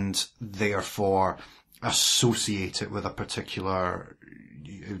 and therefore associate it with a particular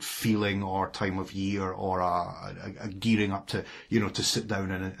feeling or time of year, or a gearing up to to sit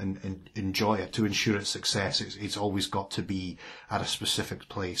down and enjoy it, to ensure its success. It's always got to be at a specific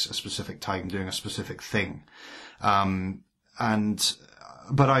place, a specific time, doing a specific thing. But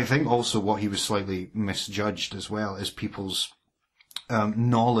I think also what he was slightly misjudged as well is people's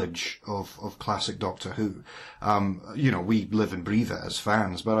knowledge of classic Doctor Who. We live and breathe it as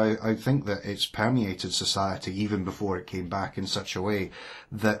fans, but I think that it's permeated society even before it came back in such a way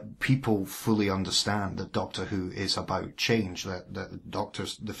that people fully understand that Doctor Who is about change, that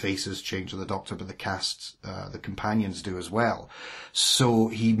the faces change of the Doctor, but the casts, the companions do as well. So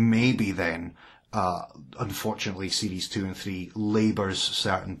he maybe then, unfortunately, series 2 and 3 labours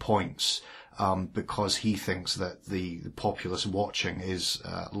certain points, because he thinks that the populace watching is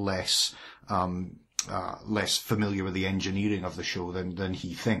less familiar with the engineering of the show than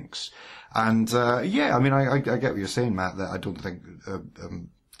he thinks. And I mean, I get what you're saying, Matt, that I don't think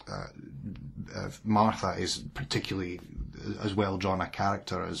Martha is particularly as well drawn a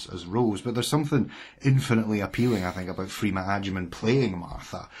character as Rose, but there's something infinitely appealing, I think, about Freema Agyeman playing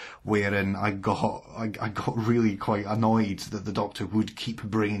Martha, wherein I got really quite annoyed that the Doctor would keep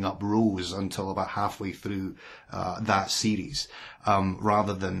bringing up Rose until about halfway through that series,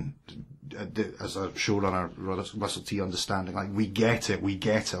 rather than as a showrunner, Russell T understanding, like, we get it,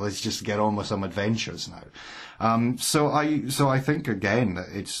 let's just get on with some adventures now. So I think again that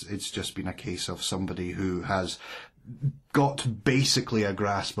it's just been a case of somebody who has got basically a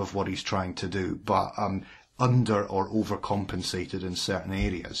grasp of what he's trying to do, but under or overcompensated in certain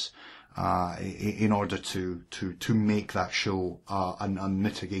areas, in order to make that show an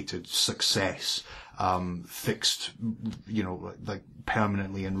unmitigated success, fixed, like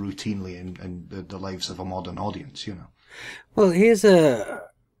permanently and routinely in the lives of a modern audience, Well, here's a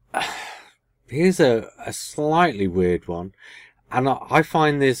slightly weird one, and I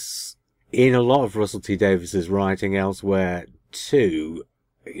find this in a lot of Russell T Davies's writing elsewhere too.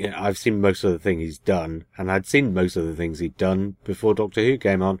 I've seen most of the things he's done, and I'd seen most of the things he'd done before Doctor Who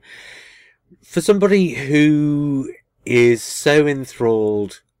came on. For somebody who is so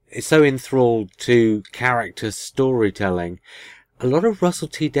enthralled to character storytelling, a lot of Russell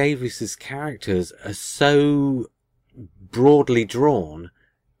T Davies's characters are so broadly drawn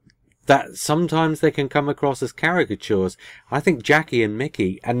that sometimes they can come across as caricatures. I think Jackie and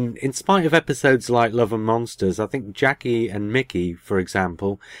Mickey, and in spite of episodes like Love and Monsters, I think Jackie and Mickey, for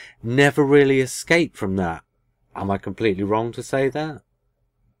example, never really escape from that. Am I completely wrong to say that?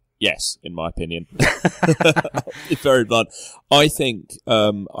 Yes, in my opinion. It's very blunt. I think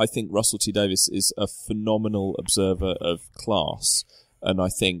Russell T Davies is a phenomenal observer of class, and I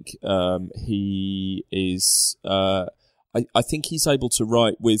think he is. I think he's able to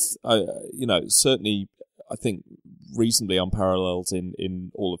write with, certainly, I think, reasonably unparalleled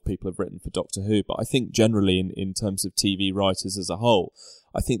in all of people have written for Doctor Who, but I think generally in terms of TV writers as a whole,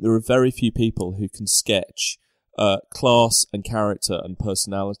 I think there are very few people who can sketch class and character and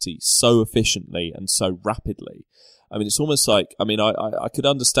personality so efficiently and so rapidly. I mean, it's almost like, I mean, I could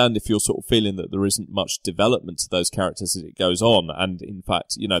understand if you're sort of feeling that there isn't much development to those characters as it goes on. And in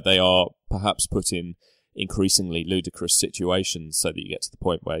fact, you know, they are perhaps put in increasingly ludicrous situations so that you get to the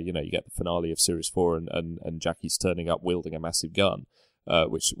point where, you know, you get the finale of series 4 and Jackie's turning up wielding a massive gun,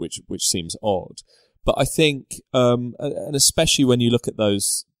 which seems odd. But I think, and especially when you look at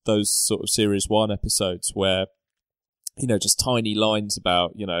those sort of series 1 episodes where, you know, just tiny lines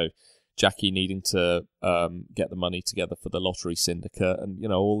about, you know, Jackie needing to get the money together for the lottery syndicate and, you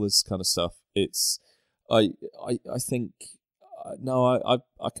know, all this kind of stuff. It's, I think, no,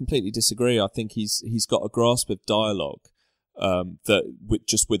 I completely disagree. I think he's got a grasp of dialogue that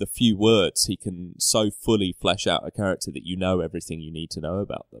with a few words he can so fully flesh out a character that you know everything you need to know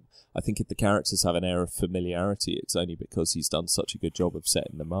about them. I think if the characters have an air of familiarity, it's only because he's done such a good job of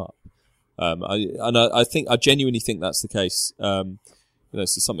setting them up. I genuinely think that's the case. You know,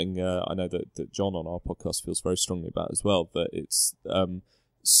 this is something I know that John on our podcast feels very strongly about as well, that it's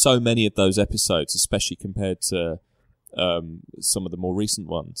so many of those episodes, especially compared to some of the more recent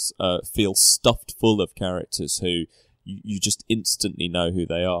ones, feel stuffed full of characters who you just instantly know who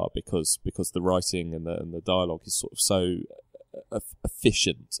they are because the writing and the dialogue is sort of so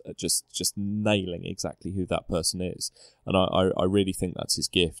efficient at just nailing exactly who that person is. And I really think that's his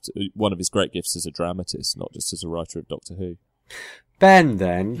gift. One of his great gifts as a dramatist, not just as a writer of Doctor Who. Ben,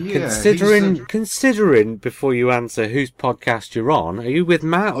 then, considering before you answer whose podcast you're on, are you with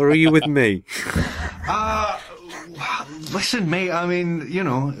Matt or are you with me? Listen, mate, I mean, you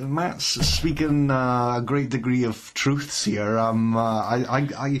know, Matt's speaking a great degree of truths here. I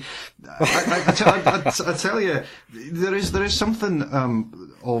tell you, there is something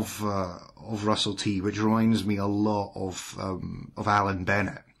of Russell T which reminds me a lot of Alan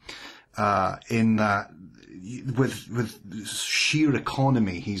Bennett, in that with sheer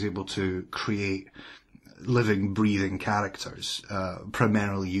economy he's able to create living, breathing characters,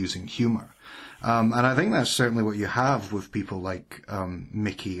 primarily using humour. And I think that's certainly what you have with people like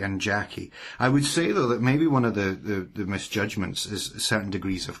Mickey and Jackie. I would say, though, that maybe one of the misjudgments is certain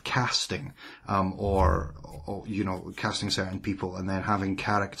degrees of casting, or you know, casting certain people and then having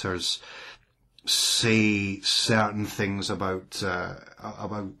characters say certain things about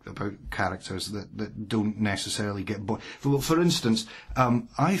characters that don't necessarily get. For instance,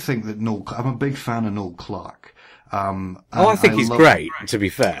 I think that I'm a big fan of Noel Clarke. I think he's great, to be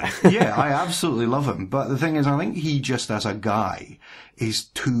fair. Yeah, I absolutely love him. But the thing is, I think he just as a guy is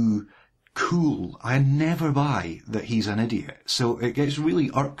too cool. I never buy that he's an idiot. So it gets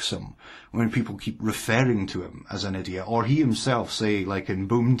really irksome when people keep referring to him as an idiot, or he himself, say, like in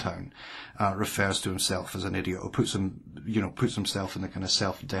Boomtown, refers to himself as an idiot, or puts himself in the kind of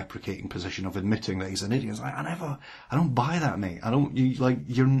self-deprecating position of admitting that he's an idiot. It's like, I don't buy that, mate.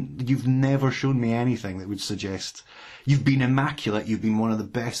 You've never shown me anything that would suggest you've been immaculate. You've been one of the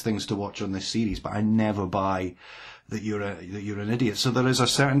best things to watch on this series, but I never buy that you're an idiot. So there is a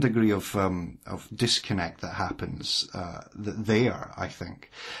certain degree of disconnect that happens there, I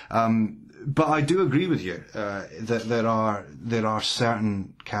think. But I do agree with you that there are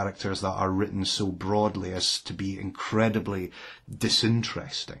certain characters that are written so broadly as to be incredibly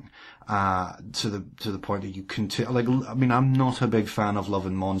disinteresting, to the point that you continue. Like, I mean, I'm not a big fan of Love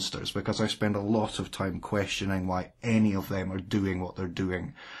and Monsters because I spend a lot of time questioning why any of them are doing what they're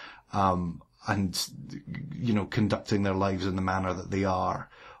doing. And, you know, conducting their lives in the manner that they are.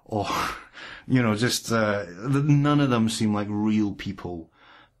 Or, you know, just, none of them seem like real people,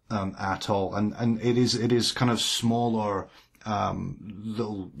 at all. And it is kind of smaller,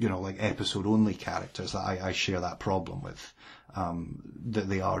 little, you know, like episode only characters that I share that problem with. That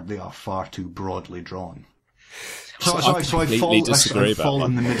they are far too broadly drawn. So I fall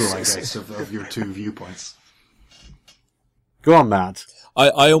in the middle, I guess, of your two viewpoints. Go on, Matt.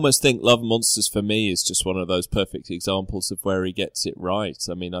 I almost think Love and Monsters for me is just one of those perfect examples of where he gets it right.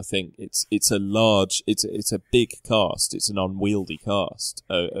 I mean, I think it's a big cast. It's an unwieldy cast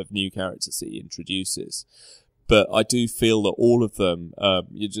of new characters that he introduces. But I do feel that all of them,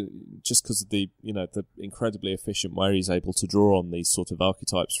 just because of the incredibly efficient way he's able to draw on these sort of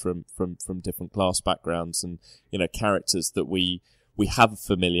archetypes from different class backgrounds and, you know, characters that we have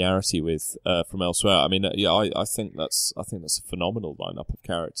familiarity with from elsewhere. I mean, I think that's a phenomenal lineup of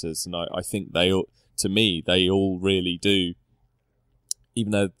characters, and I think they all really do.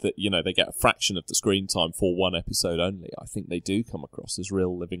 Even though they get a fraction of the screen time for one episode only, I think they do come across as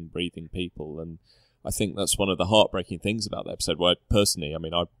real living, breathing people, and I think that's one of the heartbreaking things about the episode. Where personally, I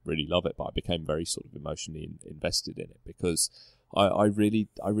mean, I really love it, but I became very sort of emotionally invested in it because I really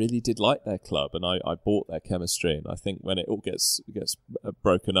did like their club, and I bought their chemistry. And I think when it all gets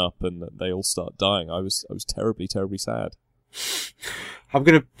broken up and they all start dying, I was terribly, terribly sad. I'm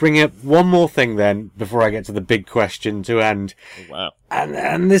going to bring up one more thing then before I get to the big question to end. Oh, wow.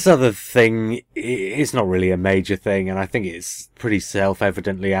 And this other thing is not really a major thing, and I think it's pretty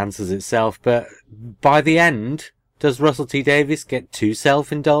self-evidently answers itself. But by the end, does Russell T Davies get too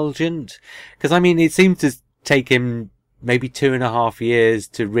self-indulgent? Because, I mean, it seemed to take him maybe 2.5 years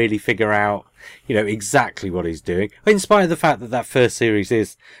to really figure out, exactly what he's doing. In spite of the fact that first series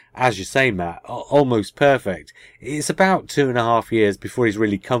is, as you say, Matt, almost perfect. It's about 2.5 years before he's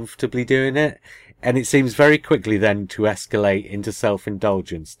really comfortably doing it. And it seems very quickly then to escalate into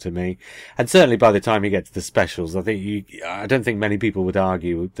self-indulgence to me. And certainly by the time you get to the specials, I don't think many people would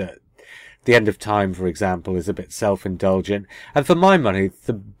argue that The End of Time, for example, is a bit self-indulgent. And for my money,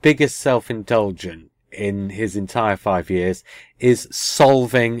 the biggest self-indulgent in his entire 5 years is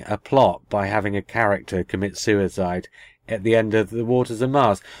solving a plot by having a character commit suicide at the end of The Waters of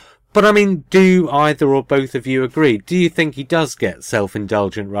Mars. But I mean, do either or both of you agree? Do you think he does get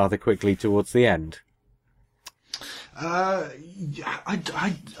self-indulgent rather quickly towards the end? I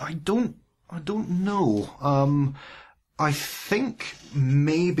don't know. I think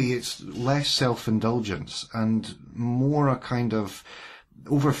maybe it's less self-indulgence and more a kind of,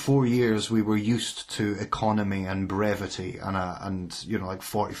 over 4 years we were used to economy and brevity and like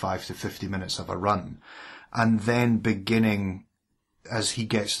 45 to 50 minutes of a run, and then beginning as he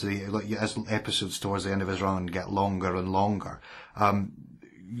gets to as episodes towards the end of his run get longer and longer,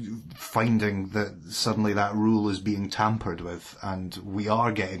 finding that suddenly that rule is being tampered with and we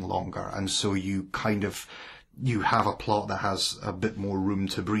are getting longer, and so you have a plot that has a bit more room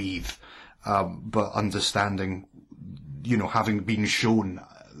to breathe, but understanding, having been shown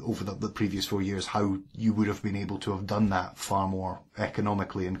over the previous 4 years how you would have been able to have done that far more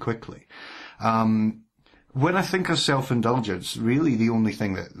economically and quickly. When I think of self-indulgence, really the only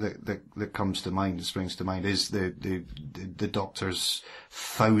thing that comes to mind, springs to mind, is the Doctor's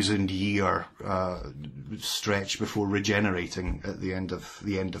 1,000-year stretch before regenerating at the end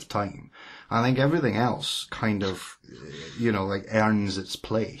of time. I think everything else kind of, earns its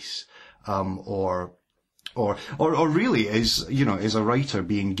place, or really is a writer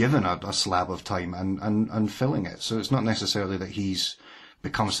being given a slab of time and filling it. So it's not necessarily that he's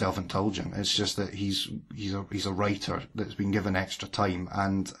become self-indulgent. It's just that he's a writer that's been given extra time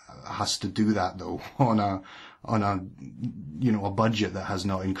and has to do that though on a budget that has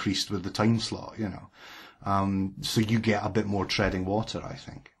not increased with the time slot. So you get a bit more treading water, I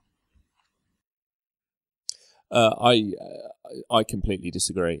think. I completely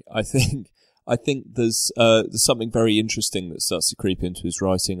disagree. I think there's something very interesting that starts to creep into his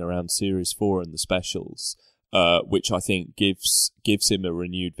writing around Series 4 and the specials, which I think gives him a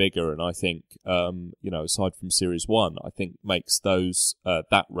renewed vigour, and I think aside from Series 1, I think makes those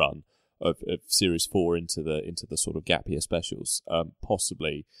that run of Series 4 into the sort of gap year specials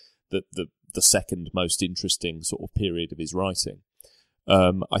possibly the second most interesting sort of period of his writing.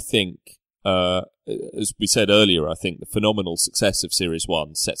 I think, as we said earlier, I think the phenomenal success of Series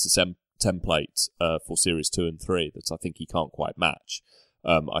 1 sets a template for Series 2 and 3 that I think he can't quite match.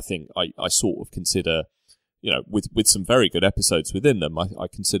 I think I sort of consider, with some very good episodes within them, I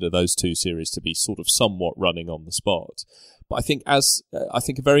consider those two series to be sort of somewhat running on the spot. But I think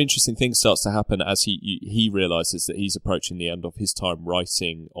a very interesting thing starts to happen as he realises that he's approaching the end of his time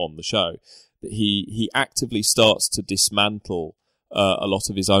writing on the show, that he actively starts to dismantle a lot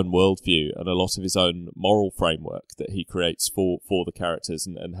of his own worldview and a lot of his own moral framework that he creates for the characters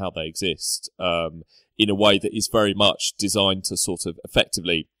and how they exist, in a way that is very much designed to sort of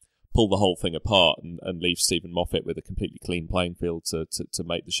effectively pull the whole thing apart and leave Stephen Moffat with a completely clean playing field to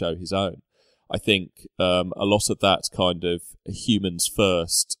make the show his own. I think a lot of that kind of humans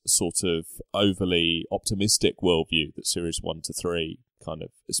first sort of overly optimistic worldview that Series 1 to 3 kind of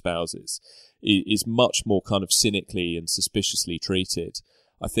espouses is much more kind of cynically and suspiciously treated.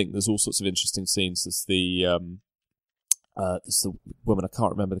 I think there's all sorts of interesting scenes. There's the woman, I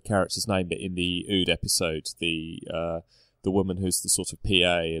can't remember the character's name, but in the Ood episode, the woman who's the sort of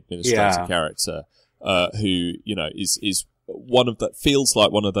PA administrator character, who is one of that feels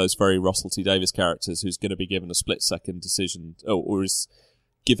like one of those very Russell T Davies characters who's going to be given a split-second decision, or is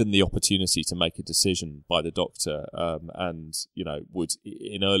given the opportunity to make a decision by the Doctor, and would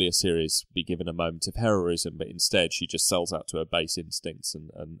in earlier series be given a moment of heroism, but instead she just sells out to her base instincts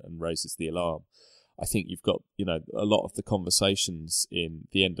and raises the alarm. I think you've got a lot of the conversations in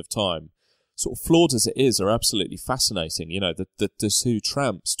The End of Time, sort of flawed as it is, are absolutely fascinating. The two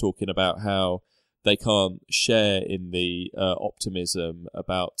tramps talking about how they can't share in the optimism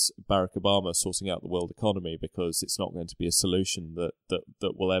about Barack Obama sorting out the world economy, because it's not going to be a solution that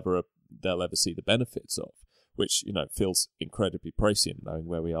they'll ever see the benefits of, which, you know, feels incredibly prescient knowing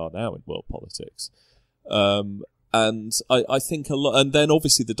where we are now in world politics. And I think a lot, and then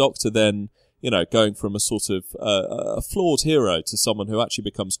obviously the Doctor then, you know, going from a sort of a flawed hero to someone who actually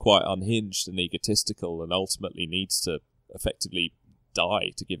becomes quite unhinged and egotistical and ultimately needs to effectively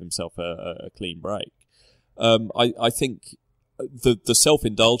die to give himself a clean break. I think the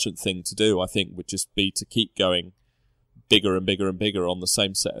self-indulgent thing to do, I think, would just be to keep going bigger and bigger and bigger on the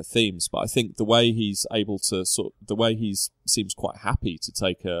same set of themes. But I think the way he's able to seems quite happy to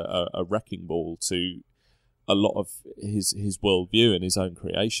take a wrecking ball to a lot of his worldview and his own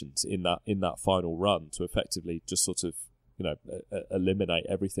creations in that final run, to effectively just sort of, you know, eliminate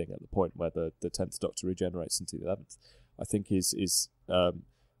everything at the point where the 10th Doctor regenerates into the 11th. I think is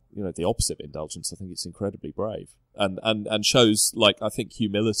you know, the opposite of indulgence. I think it's incredibly brave and shows, like, I think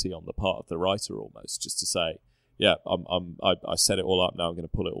humility on the part of the writer, almost, just to say, yeah, I set it all up, now I'm going to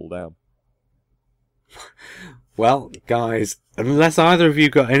pull it all down. Well, guys, unless either of you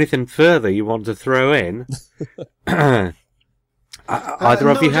got anything further you want to throw in, either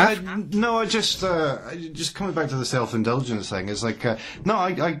of you have? No, I just coming back to the self-indulgence thing. It's like, no,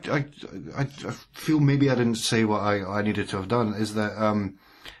 I feel maybe I didn't say what I needed to have done. Is that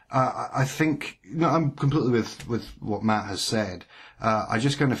I think, no, I'm completely with what Matt has said. I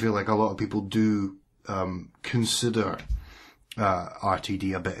just kind of feel like a lot of people do consider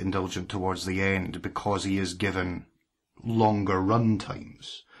RTD a bit indulgent towards the end because he is given longer run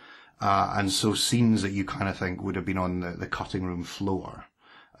times. And so scenes that you kind of think would have been on the cutting room floor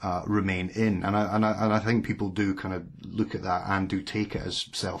remain in. And I think people do kind of look at that and do take it as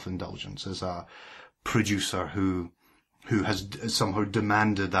self-indulgence, as a producer who has somehow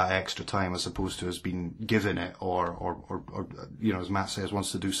demanded that extra time as opposed to has been given it, or you know, as Matt says,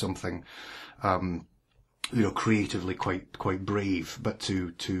 wants to do something you know, creatively quite brave, but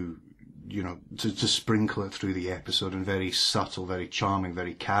to you know, to sprinkle it through the episode in very subtle, very charming,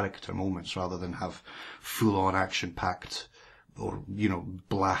 very character moments, rather than have full-on action-packed, or, you know,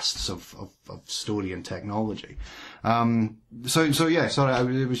 blasts of story and technology. So yeah,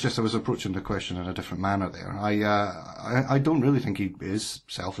 sorry, it was just I was approaching the question in a different manner there. I don't really think he is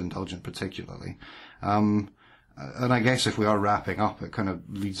self-indulgent particularly. And I guess if we are wrapping up, it kind of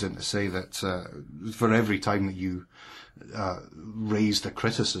leads in to say that for every time that you raised a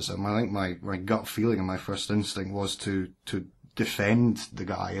criticism, I think my gut feeling and my first instinct was to defend the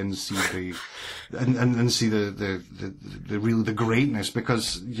guy and see the greatness,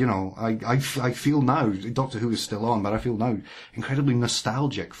 because, you know, I feel now, Doctor Who is still on, but I feel now incredibly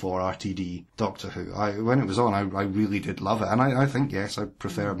nostalgic for RTD Doctor Who. When it was on, I really did love it, and I think, yes, I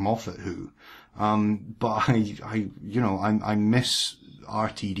prefer Moffat Who. But I miss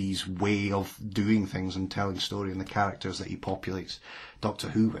RTD's way of doing things and telling story and the characters that he populates Doctor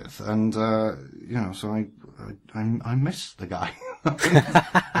Who with, and you know, so I miss the guy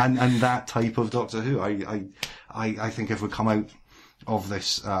and that type of Doctor Who. I think if we come out of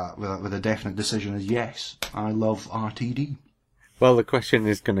this with a definite decision as yes, I love RTD. Well, the question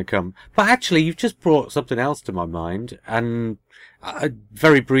is going to come, but actually, you've just brought something else to my mind, and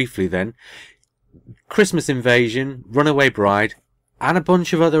very briefly then. Christmas Invasion, Runaway Bride, and a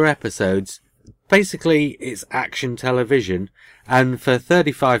bunch of other episodes. Basically, it's action television, and for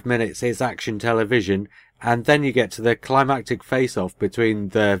 35 minutes it's action television, and then you get to the climactic face-off between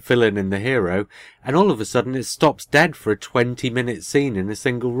the villain and the hero, and all of a sudden it stops dead for a 20-minute scene in a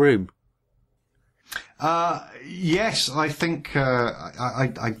single room. Yes, I think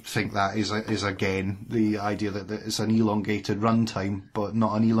I think that is again the idea that it's an elongated runtime, but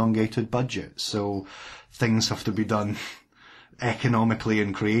not an elongated budget. So things have to be done economically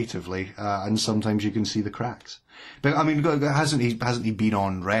and creatively, and sometimes you can see the cracks. But I mean, hasn't he been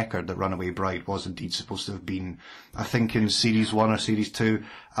on record that Runaway Bride was indeed supposed to have been, I think in series 1 or series 2,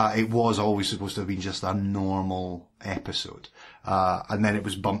 it was always supposed to have been just a normal episode. And then it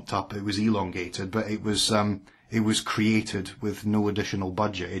was bumped up, it was elongated, but it was created with no additional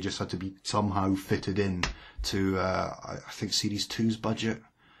budget. It just had to be somehow fitted in to, I think series 2's budget.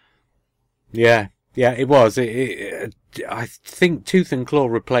 Yeah, it was. I think Tooth and Claw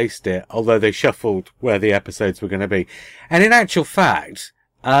replaced it, although they shuffled where the episodes were going to be. And in actual fact,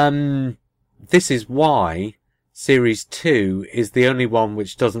 this is why series 2 is the only one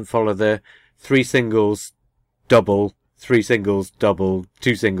which doesn't follow the 3 singles, double, 3 singles, double,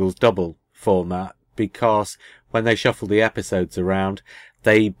 2 singles, double format, because when they shuffled the episodes around,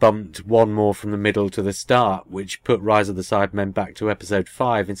 they bumped one more from the middle to the start, which put Rise of the Cybermen back to episode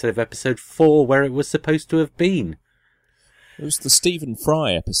 5 instead of episode 4, where it was supposed to have been. It was the Stephen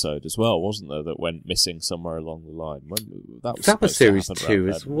Fry episode as well, wasn't there, that went missing somewhere along the line? That was series 2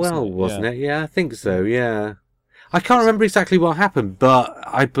 as well, wasn't it? Yeah, I think so, yeah. I can't remember exactly what happened, but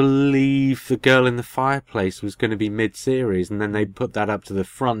I believe The Girl in the Fireplace was going to be mid-series, and then they put that up to the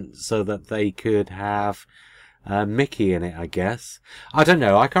front so that they could have Mickey in it, I guess. I don't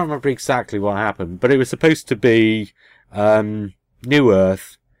know, I can't remember exactly what happened, but it was supposed to be New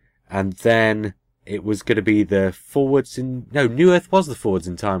Earth, and then it was going to be the New Earth was the Forwards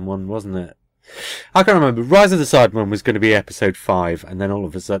in Time one, wasn't it? I can't remember. Rise of the Cybermen was going to be episode 5, and then all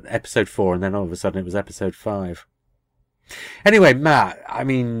of a sudden, episode 4, and then all of a sudden it was episode 5. Anyway, Matt, I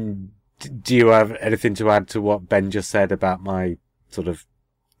mean, do you have anything to add to what Ben just said about my sort of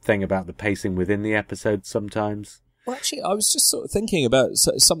thing about the pacing within the episode sometimes? Well, actually, I was just sort of thinking about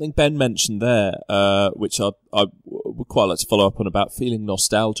something Ben mentioned there, which I would quite like to follow up on, about feeling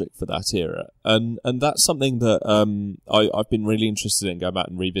nostalgic for that era. And that's something that I've been really interested in, going back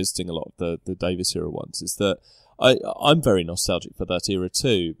and revisiting a lot of the Davies era ones, is that I'm very nostalgic for that era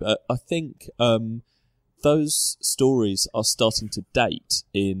too. But I think those stories are starting to date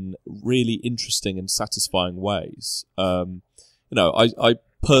in really interesting and satisfying ways. I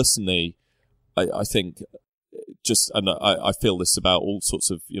personally, I think... and I feel this about all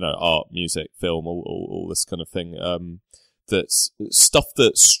sorts of, art, music, film, all this kind of thing, that stuff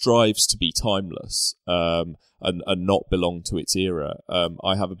that strives to be timeless, and not belong to its era,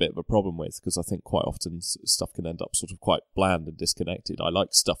 I have a bit of a problem with, because I think quite often stuff can end up sort of quite bland and disconnected. I like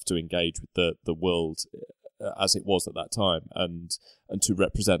stuff to engage with the world as it was at that time, and to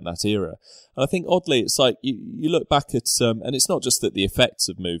represent that era. And I think oddly, it's like you look back at, and it's not just that the effects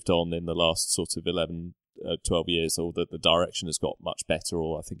have moved on in the last sort of 12 years, or that the direction has got much better,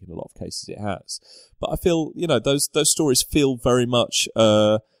 or I think in a lot of cases it has. But I feel, those stories feel very much,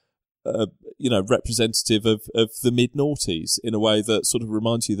 representative of the mid-noughties, in a way that sort of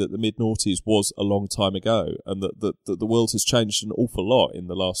reminds you that the mid-noughties was a long time ago, and that the world has changed an awful lot in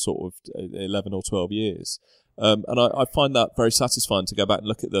the last sort of 11 or 12 years. And I find that very satisfying to go back and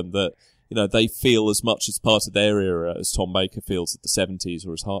look at them, that they feel as much as part of their era as Tom Baker feels at the 70s,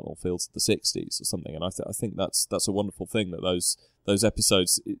 or as Hartnell feels at the 60s or something. And I think that's a wonderful thing, that those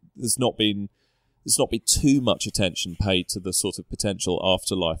episodes, there's not been too much attention paid to the sort of potential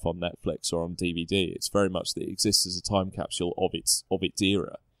afterlife on Netflix or on DVD. It's very much that it exists as a time capsule of its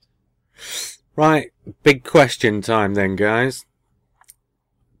era. Right, big question time then, guys.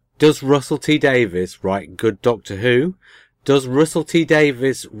 Does Russell T Davies write good Doctor Who? Does Russell T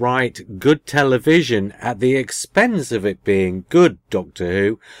Davies write good television at the expense of it being good Doctor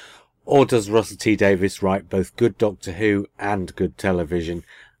Who? Or does Russell T Davies write both good Doctor Who and good television?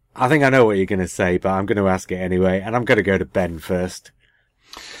 I think I know what you're going to say, but I'm going to ask it anyway, and I'm going to go to Ben first.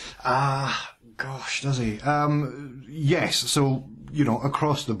 Gosh, does he? Yes, so,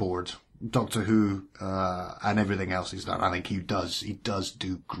 across the board, Doctor Who, and everything else he's done, I think he does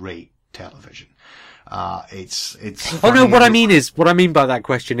do great television. It's. Oh no! What I mean by that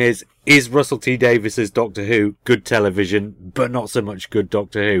question is Russell T Davies's Doctor Who good television, but not so much good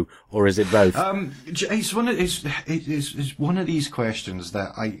Doctor Who, or is it both? It's one of these questions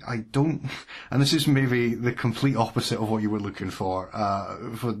that I don't, and this is maybe the complete opposite of what you were looking for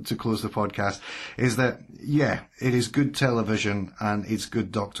to close the podcast. Is that it is good television and it's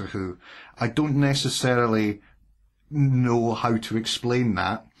good Doctor Who. I don't necessarily know how to explain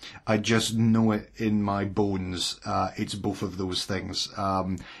that. I just know it in my bones. It's both of those things.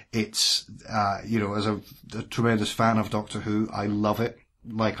 As a tremendous fan of Doctor Who, I love it.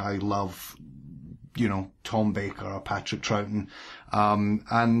 Like I love, Tom Baker or Patrick Troughton.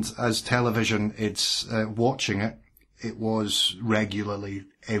 And as television, it's, watching it, it was regularly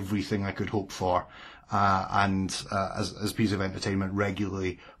everything I could hope for. And as a piece of entertainment,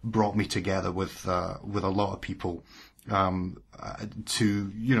 regularly brought me together with a lot of people, to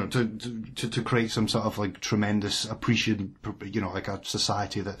create some sort of like tremendous appreciation, like a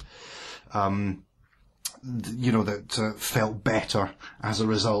society that, that felt better as a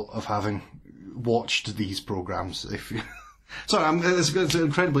result of having watched these programs. Sorry, it's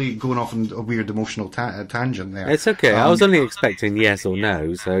incredibly going off on a weird emotional tangent there. It's okay. I was only expecting yes or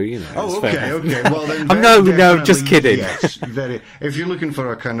no, so Oh, okay. Well, then, no, just kidding. Yes, if you're looking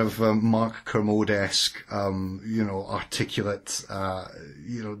for a kind of Mark Kermode-esque, articulate,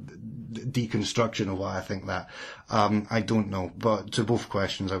 deconstruction of why I think that, I don't know. But to both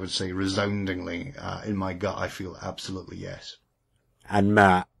questions, I would say resoundingly, in my gut, I feel absolutely yes. And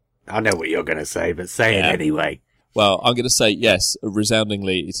Matt, I know what you're going to say, but say it anyway. Well, I'm going to say yes,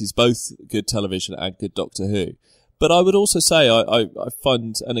 resoundingly, it is both good television and good Doctor Who. But I would also say I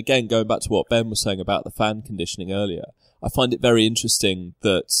find, and again, going back to what Ben was saying about the fan conditioning earlier, I find it very interesting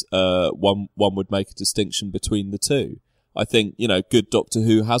that one would make a distinction between the two. I think, good Doctor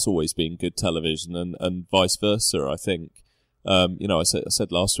Who has always been good television and vice versa. I think, I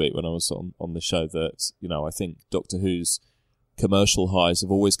said last week when I was on the show that, I think Doctor Who's commercial highs have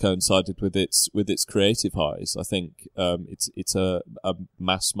always coincided with its creative highs. I think it's a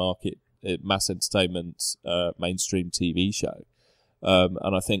mass market, mass entertainment, mainstream TV show,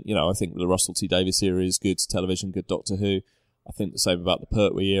 and I think the Russell T Davies era is good television, good Doctor Who. I think the same about the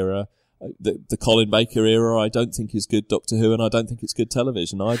Pertwee era. The Colin Baker era, I don't think is good Doctor Who, and I don't think it's good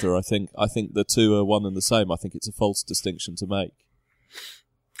television either. I think the two are one and the same. I think it's a false distinction to make.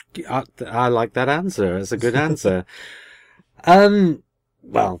 I like that answer. It's a good answer.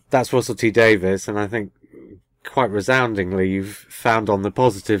 Well, that's Russell T Davies, and I think quite resoundingly you've found on the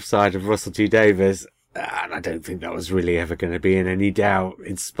positive side of Russell T Davies, and I don't think that was really ever going to be in any doubt,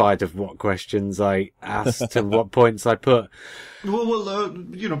 in spite of what questions I asked and what points I put. Well,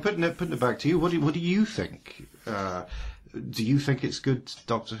 putting it back to you, what do you think? Do you think it's good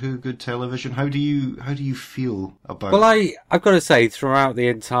Doctor Who, good television? How do you feel about? Well, I've got to say, throughout the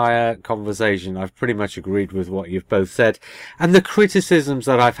entire conversation, I've pretty much agreed with what you've both said, and the criticisms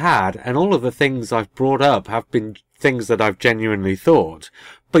that I've had, and all of the things I've brought up have been things that I've genuinely thought.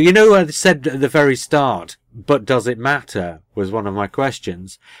 But I said at the very start, but does it matter, was one of my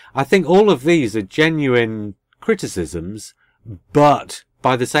questions. I think all of these are genuine criticisms, but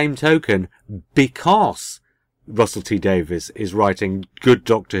by the same token, because Russell T Davies is writing good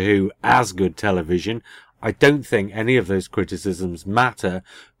Doctor Who as good television, I don't think any of those criticisms matter,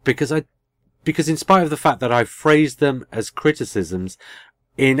 because in spite of the fact that I've phrased them as criticisms,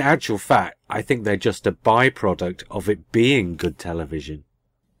 in actual fact, I think they're just a byproduct of it being good television.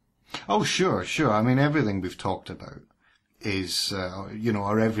 Oh, sure. I mean, everything we've talked about is,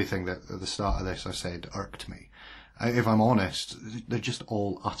 or everything that at the start of this I said irked me. If I'm honest, they're just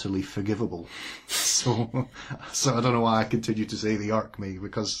all utterly forgivable. So I don't know why I continue to say they irk me,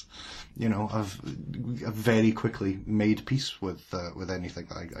 because, I've very quickly made peace with anything.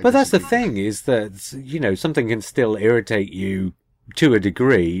 But that's the thing, is that, something can still irritate you to a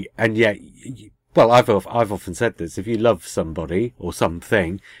degree, and yet, well, I've often said this, if you love somebody or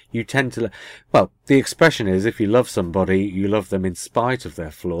something, you tend to, the expression is, if you love somebody, you love them in spite of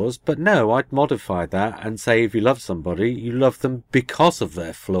their flaws. But no, I'd modify that and say, if you love somebody, you love them because of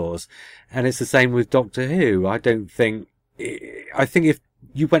their flaws. And it's the same with Doctor Who. I think if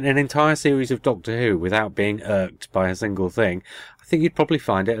you went an entire series of Doctor Who without being irked by a single thing, I think you'd probably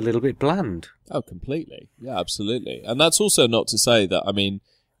find it a little bit bland. Oh, completely. Yeah, absolutely. And that's also not to say that,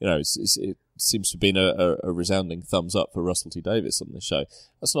 it seems to have been a resounding thumbs up for Russell T Davies on the show.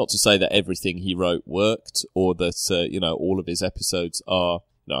 That's not to say that everything he wrote worked, or that, all of his episodes are,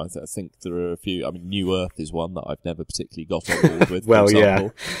 I think there are a few. I mean, New Earth is one that I've never particularly got on board with. Well, for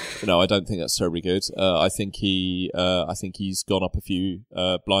example. Yeah. I don't think that's terribly good. I think he's gone up a few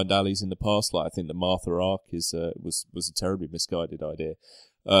blind alleys in the past. Like, I think the Martha arc was a terribly misguided idea.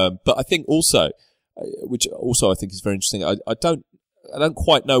 But I think also, which also I think is very interesting. I don't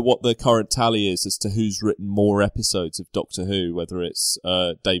quite know what the current tally is as to who's written more episodes of Doctor Who, whether it's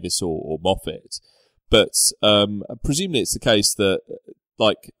Davies or Moffat. But presumably it's the case that,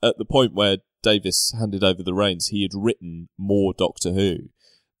 like, at the point where Davies handed over the reins, he had written more Doctor Who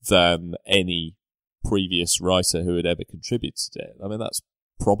than any previous writer who had ever contributed to it. I mean, that's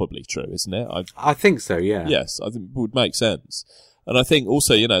probably true, isn't it? I think so, yeah. Yes, I think it would make sense. And I think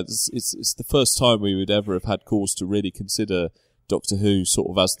also, it's the first time we would ever have had cause to really consider Doctor Who sort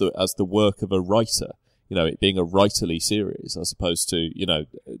of as the work of a writer, it being a writerly series, as opposed to,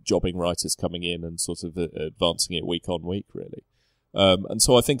 jobbing writers coming in and sort of advancing it week on week, really. And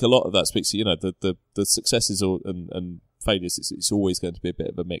so I think a lot of that speaks to, the successes and failures. It's always going to be a bit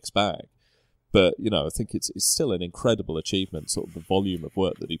of a mixed bag. But, I think it's still an incredible achievement, sort of the volume of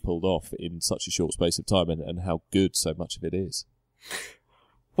work that he pulled off in such a short space of time, and how good so much of it is.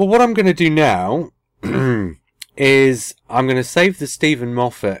 Well, what I'm going to do now is I'm going to save the Stephen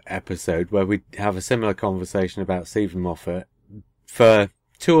Moffat episode, where we have a similar conversation about Stephen Moffat, for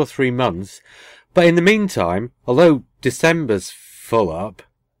 2 or 3 months. But in the meantime, although December's full up,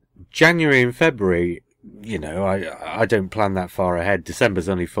 January and February, I don't plan that far ahead. December's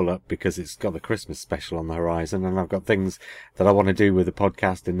only full up because it's got the Christmas special on the horizon, and I've got things that I want to do with the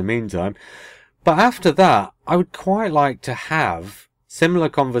podcast in the meantime. But after that, I would quite like to have similar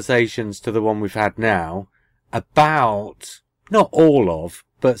conversations to the one we've had now about, not all of,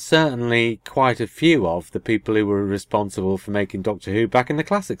 but certainly quite a few of the people who were responsible for making Doctor Who back in the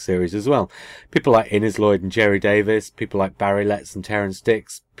classic series as well. People like Innes Lloyd and Jerry Davies, people like Barry Letts and Terence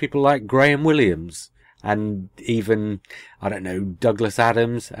Dix, people like Graham Williams, and even, I don't know, Douglas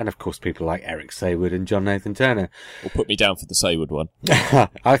Adams, and of course people like Eric Saywood and John Nathan Turner. Or put me down for the Saywood one.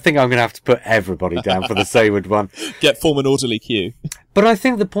 I think I'm going to have to put everybody down for the Saywood one. Form an orderly queue. But I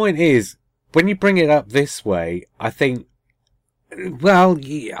think the point is, when you bring it up this way, I think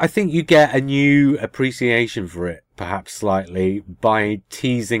you get a new appreciation for it, perhaps slightly, by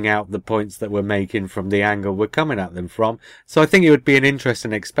teasing out the points that we're making from the angle we're coming at them from. So I think it would be an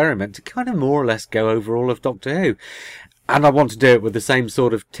interesting experiment to kind of more or less go over all of Doctor Who. And I want to do it with the same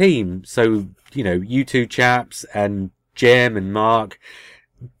sort of team. So, you two chaps and Jim and Mark,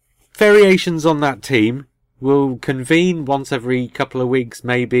 variations on that team. We'll convene once every couple of weeks,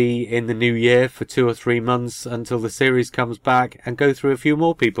 maybe in the new year, for 2 or 3 months until the series comes back, and go through a few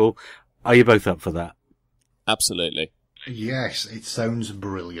more people. Are you both up for that? Absolutely. Yes, it sounds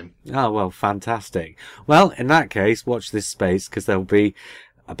brilliant. Oh, well, fantastic. Well, in that case, watch this space, because there'll be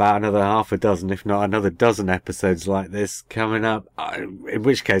about another half a dozen, if not another dozen episodes like this coming up. In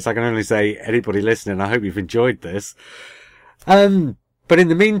which case, I can only say, anybody listening, I hope you've enjoyed this. But in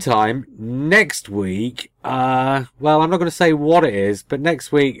the meantime, next week, I'm not going to say what it is, but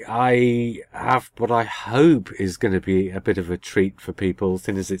next week I have what I hope is going to be a bit of a treat for people,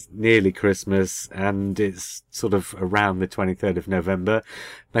 since as it's nearly Christmas and it's sort of around the 23rd of November.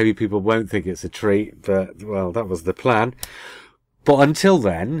 Maybe people won't think it's a treat, but, well, that was the plan. But until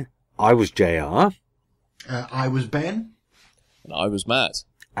then, I was JR. I was Ben. And I was Matt.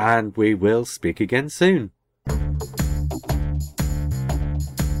 And we will speak again soon.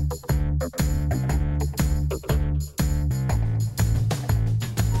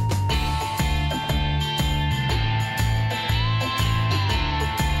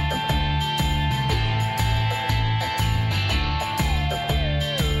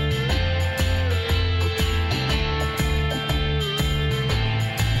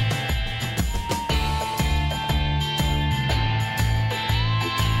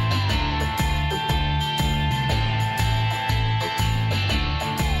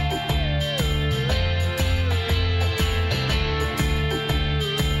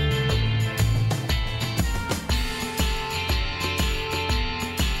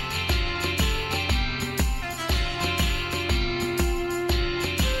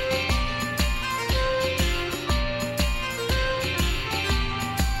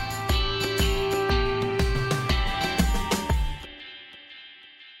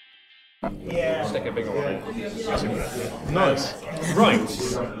 Nice. Right.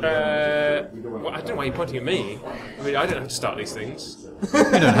 Well, I don't know why you're pointing at me. I mean, I don't have to start these things. You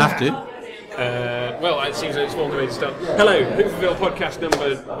don't have to. Well, it seems like it's more the way to start. Hello, Hooverville podcast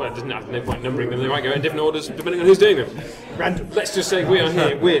number. Well, it doesn't have no point numbering them. They might go in different orders depending on who's doing them. Random. Let's just say we are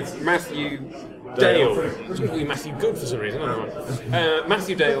here with Matthew Dale. I was going to call you Matthew Good for some reason. I don't know.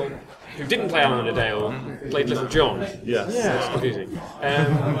 Matthew Dale, who didn't play Alan Dale, played Little John. Yes. That's confusing.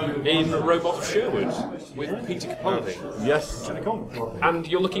 In Robot of Sherwood with Peter Capaldi. Yes. And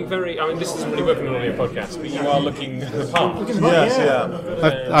you're looking very. I mean, this isn't really working on audio podcast, but you are looking the part. Yes,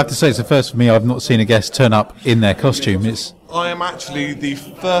 yeah. I have to say, it's the first for me. I've not seen a guest turn up in their costume. I am actually the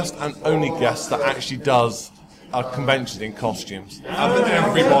first and only guest that actually does a convention in costumes.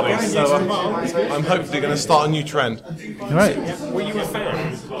 Everybody. So I'm hopefully going to start a new trend. Right. Were you a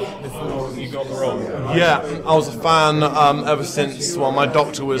fan before you got the role? Yeah, I was a fan ever since. Well, my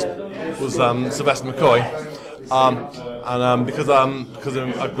doctor was Sylvester McCoy, and because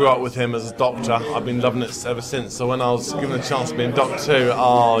I grew up with him as a doctor, I've been loving it ever since. So when I was given a chance to be in Doctor Who,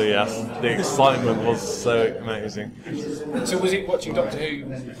 oh yes, the excitement was so amazing. So was it watching Doctor Who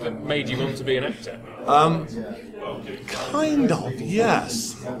that made you want to be an actor? Kind of,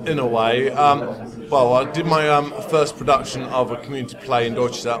 yes, in a way. Well, I did my first production of a community play in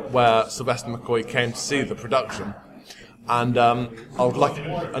Dorchester where Sylvester McCoy came to see the production. And I was lucky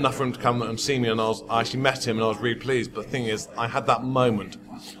enough for him to come and see me, and I actually met him and I was really pleased. But the thing is, I had that moment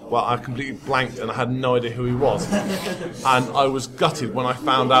where I completely blanked and I had no idea who he was. And I was gutted when I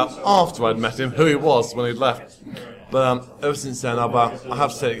found out after I'd met him who he was when he'd left. But ever since then, I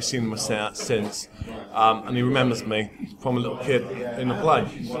have seen him since. And he remembers me from a little kid in the play.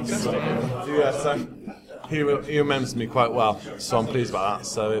 Yeah, so he remembers me quite well, so I'm pleased about that.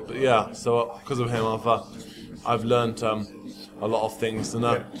 So, but yeah, so because of him, I've learned a lot of things, and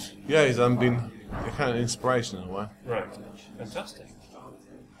he's been a kind of inspiration in a way. Right, fantastic.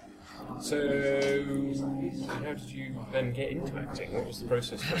 So, how did you then get into acting? What was the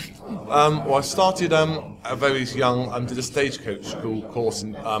process? Well, I started at very young and did a stagecoach school course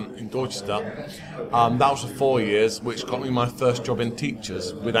in Dorchester. That was for 4 years, which got me my first job in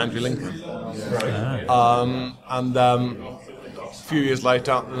Teachers with Andrew Lincoln. And a few years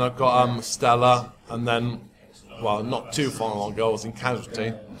later, then I got Stella, and then, well, not too far along ago, I was in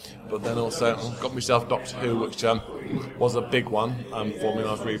Casualty, but then also got myself Doctor Who, which was a big one for me, and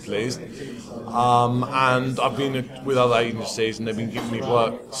I was really pleased. And I've been with other agencies, and they've been giving me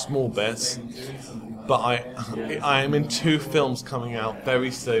work, small bits. But I am in 2 films coming out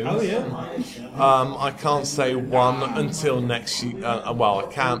very soon. Oh yeah. I can't say one until next year. I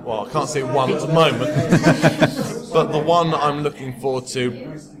can't say one at the moment. But the one I'm looking forward to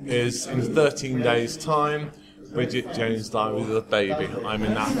is in 13 days' time. Bridget Jones died with a baby. I'm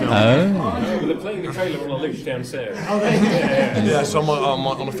in that film. Oh, they're playing the trailer on a loop downstairs. Yeah, so I'm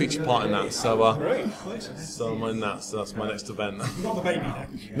on a feature part in that. So, Great. so I'm in that. So that's my next event. Not the baby,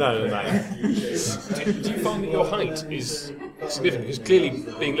 No. Do you find that your height is significant? Because clearly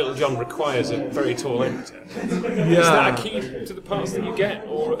being Little John requires a very tall actor. Yeah. Is that a key to the parts that you get,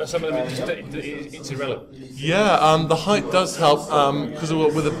 or are some of them just it's irrelevant? Yeah, the height does help because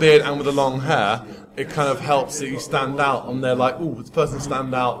with a beard and with the long hair, it kind of helps that you stand out, and they're like, "Ooh, this person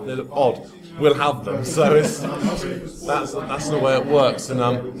stand out. They look odd. We'll have them." So that's the way it works, and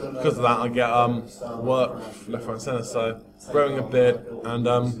because of that, I get work left, right, and centre. So growing a beard and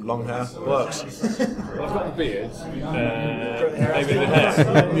long hair works. Well, I've got the beard, maybe the hair.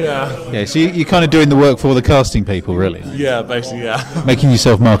 Yeah. Yeah, so you're kind of doing the work for the casting people, really. Yeah, basically, yeah. Making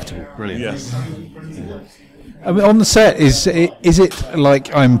yourself marketable. Brilliant. Yes. I mean, on the set, is it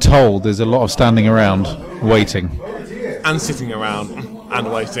like I'm told there's a lot of standing around waiting? And sitting around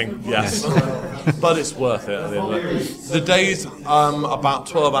and waiting, yes. But it's worth it at the end of it. The days, about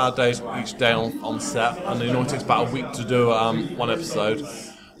 12-hour days each day on set, and it only takes about a week to do one episode.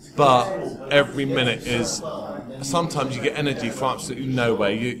 But every minute is... Sometimes you get energy from absolutely nowhere.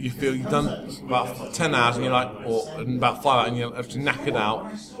 You feel you've done about 10 hours and you're like, or about 5 hours and you're actually knackered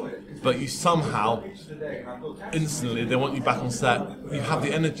out. But you somehow, instantly, they want you back on set. You have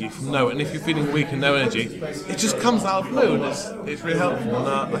the energy from nowhere. And if you're feeling weak and no energy, it just comes out of blue, and it's really helpful.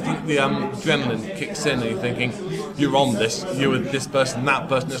 And I think the adrenaline kicks in, and you're thinking, you're on this, you're with this person, that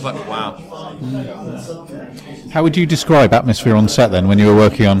person. It's like, wow. How would you describe atmosphere on set then when you were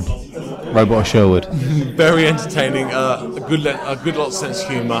working on Robot of Sherwood? Very entertaining, a good lot of sense of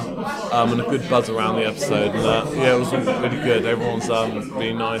humour, and a good buzz around the episode. And yeah, it was really good. Everyone's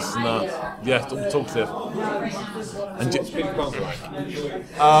really nice, and yeah, talkative. And What's Peter Parker like?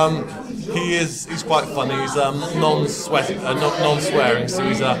 he's quite funny. He's non-swearing, so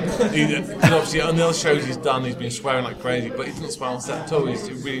he's obviously on the other shows he's done, he's been swearing like crazy, but he doesn't swear on set at all. He's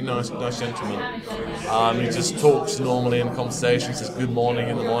a really nice gentleman. He just talks normally in a conversation. He says good morning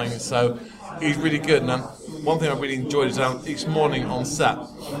in the morning, so he's really good. And one thing I really enjoyed is each morning on set,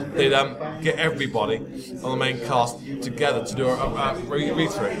 they'd get everybody on the main cast together to do a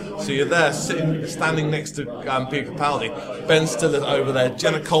read-through. So you're there, standing next to Peter Capaldi, Ben Stiller's over there,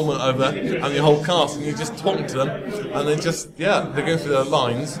 Jenna Coleman over there, and your whole cast, and you're just talking to them, and they they're going through their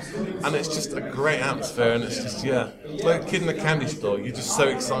lines, and it's just a great atmosphere, and it's just, it's like a kid in a candy store. You're just so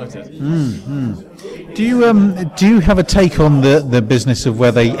excited. Mm-hmm. Do you have a take on the business of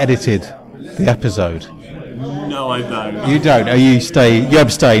where they edited the episode? No, I don't. You don't? You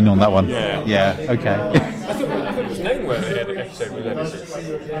abstain on that one? Yeah. Yeah, okay. I thought it was known where the episode was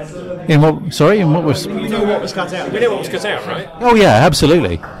edited. In what? Sorry, in what was? We know what was cut out. We know what was cut out, right? Oh yeah,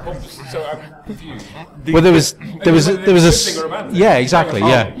 absolutely. So I'm confused. Well, there was a good thing or a bad thing? yeah, exactly,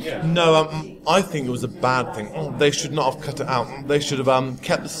 yeah. No, I think it was a bad thing. They should not have cut it out. They should have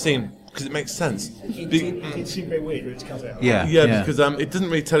kept the scene, because it makes sense. It seemed very weird when it's cut out. Yeah, because it doesn't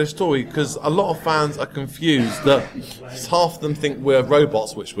really tell a story, because a lot of fans are confused that half of them think we're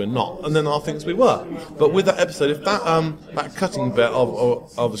robots, which we're not, and then half thinks we were. But with that episode, if that cutting bit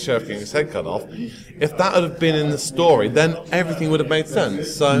of the sheriff getting his head cut off, if that had been in the story, then everything would have made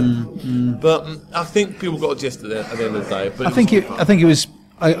sense. So, but I think people got a gist at the end of the day. But I think it was.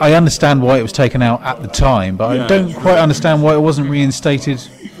 I understand why it was taken out at the time, but I don't quite understand why it wasn't reinstated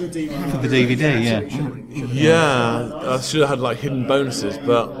for the DVD. Yeah, I should have had like hidden bonuses,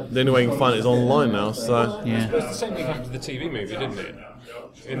 but the only way you can find it is online now. So Yeah. It's the same thing happened to the TV movie, didn't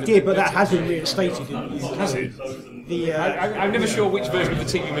it? But that has been reinstated, has it? I'm never sure which version of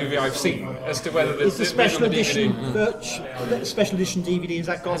the TV movie I've seen as to whether Is the special edition DVD. special edition DVD, has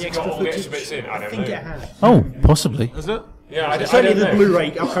that got the extra got footage? bits in, I don't think know. it has. Oh, possibly. is it? Yeah, I Certainly don't the know.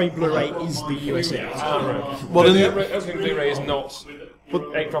 Blu-ray, upcoming Blu-ray is the US edit. Ah, right. Well, But then the opening Blu-ray is not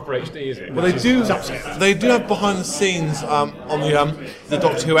ain't proper HD, is it? Well, they do have behind the scenes on the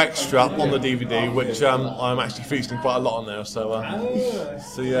Doctor Who extra on the DVD, which I'm actually featuring quite a lot on there. So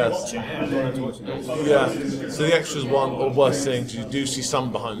yes, yeah. So the extras one are worth seeing because you do see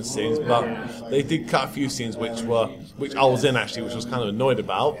some behind the scenes, but they did cut a few scenes which I was in actually, which I was kind of annoyed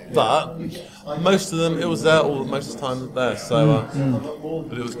about. But most of them, it was there most of the time there. So,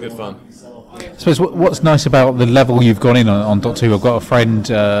 but it was good fun. I suppose what's nice about the level you've gone in on Doctor Who, I've got a friend,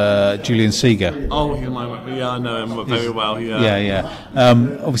 Julian Seeger. Oh, I know him very well. Yeah.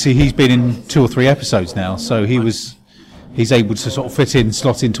 Obviously, he's been in 2 or 3 episodes now, so he's able to sort of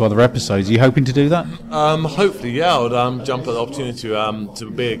slot into other episodes. Are you hoping to do that? Hopefully, yeah. I would jump at the opportunity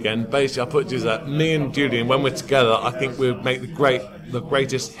to be again. Basically, I put it to you that me and Julian, when we're together, I think we would make the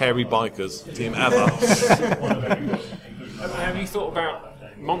greatest hairy bikers team ever. Have you thought about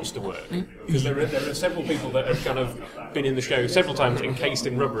monster work? Because there are several people that have kind of been in the show several times encased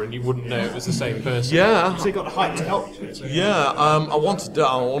in rubber, and you wouldn't know it was the same person. Yeah. So you got the height to help. Yeah. I want to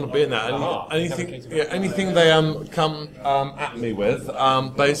be in that. Anything they come at me with,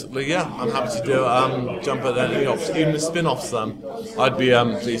 basically, yeah, I'm happy to do. Jump at any option, even the spin-offs. I'd be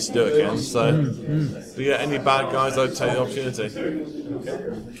pleased to do it again. So, but yeah, any bad guys, I'd take the opportunity.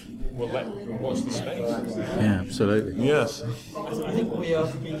 Well, watch the space. Yeah, absolutely. Yes. I think we are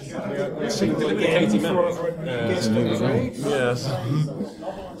Single Katie Yes.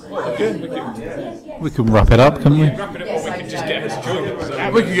 We can wrap it up, can we? Wrap it up, or we could just get her to join us.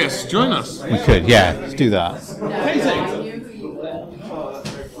 We could get to join us. We could, yeah. Let's do that.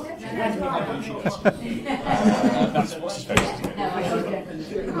 That's what's his face.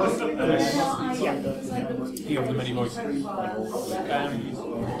 He of the many voices.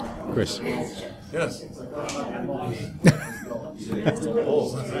 Chris. Yes.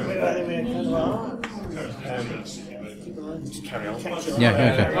 Just carry on. Yeah,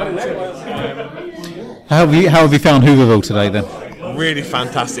 okay. How have you found Hooverville today then? Really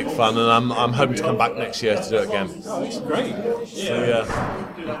fantastic fun, and I'm hoping to come back next year to do it again. It's great. So yeah.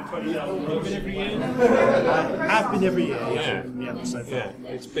 I've been every year. Yeah.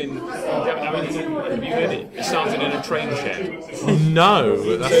 It's been. Have you heard it? It started in a train shed.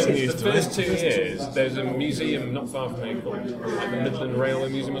 No, that's news The to me. first 2 years, there's a museum not far from here called like the Midland Railway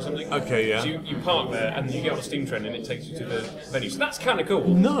Museum or something. Okay, yeah. So you park there and you get on a steam train and it takes you to the venue. So that's kind of cool.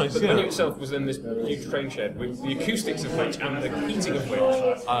 Nice, But the yeah. venue itself was in this huge train shed with the acoustics of which and the heating of which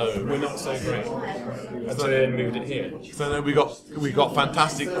were not so great. And so they moved it here. So then we got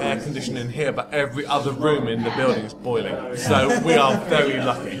fantastic air conditioning here, but every other room in the building is boiling. So we are very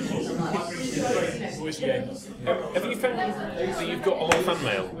lucky. Have you found that you've got a lot of fan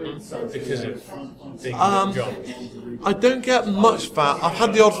mail because of being John? I don't get much fan. I've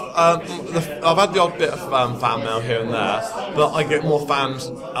had the odd bit of fan mail here and there, but I get more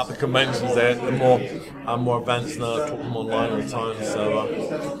fans at the conventions. There, the more events, and I talk to them online all the time. So,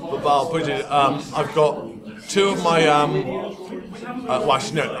 but I'll put it. I've got 2 of my well,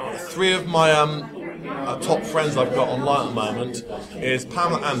 actually no, 3 of my top friends I've got online at the moment is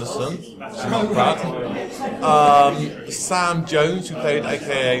Pamela Anderson, she's not bad, Sam Jones, who played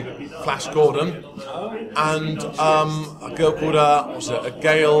AKA Flash Gordon, and a girl called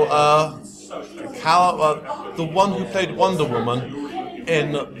Gail Cal, the one who played Wonder Woman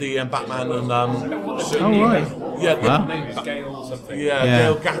in the Batman and right. Yeah, Wow. Her name is Gail something.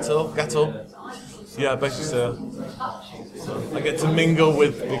 Gail Gattel. Yeah, basically so I get to mingle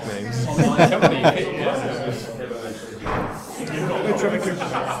with big names.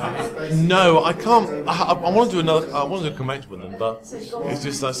 No, I can't. I want to do I want to do a convention with them, but it's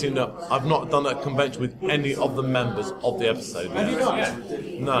just I seem that I've not done a convention with any of the members of the episode. Have you not yet?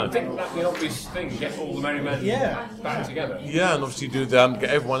 No. I think that's the obvious thing, get all the merry men back together. Yeah, and obviously do get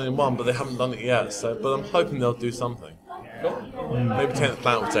everyone in one, but they haven't done it yet. So, but I'm hoping they'll do something. Maybe 10th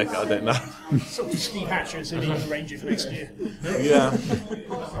Planet will take it. I don't know. Sort of Steve Hatcher and see if he can arrange it for next year. Yeah.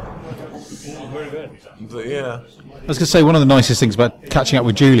 Very good. But yeah. I was going to say, one of the nicest things about catching up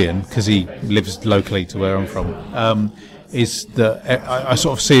with Julian, because he lives locally to where I'm from, is that I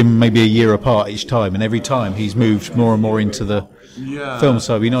sort of see him maybe a year apart each time, and every time he's moved more and more into the film,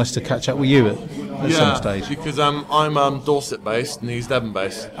 so it'd be nice to catch up with you at some stage. Because I'm Dorset based and he's Devon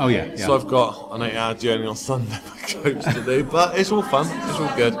based. Oh yeah. So I've got an 8-hour journey on Sunday for coach to do, but it's all fun. It's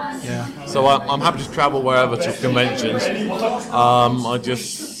all good. Yeah. So I'm happy to travel wherever to conventions. I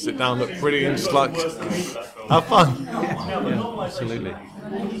just sit down, look pretty, and just like have fun. Yeah, absolutely.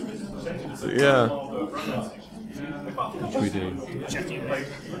 So, yeah. Which we do.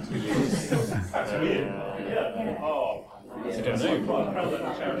 I don't know.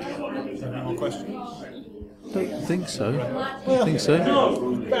 Any more questions? Don't think so. Is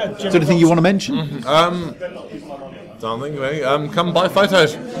there anything you want to mention? Don't think of any. Come buy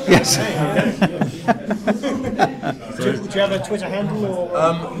photos. Yes. Do you have a Twitter handle?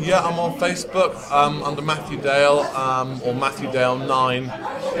 Or? Yeah, I'm on Facebook under Matthew Dale or Matthew Dale 9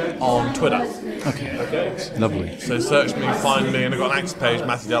 on Twitter. Okay. Lovely. So search me, find me, and I've got an Act page,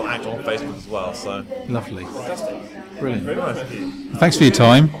 Matthew Dale Act on Facebook as well. So Lovely. Brilliant. very nice. Thanks for your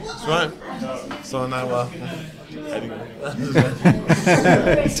time. That's right. So now heading.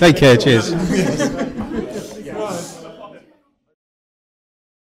 Take care. Cheers.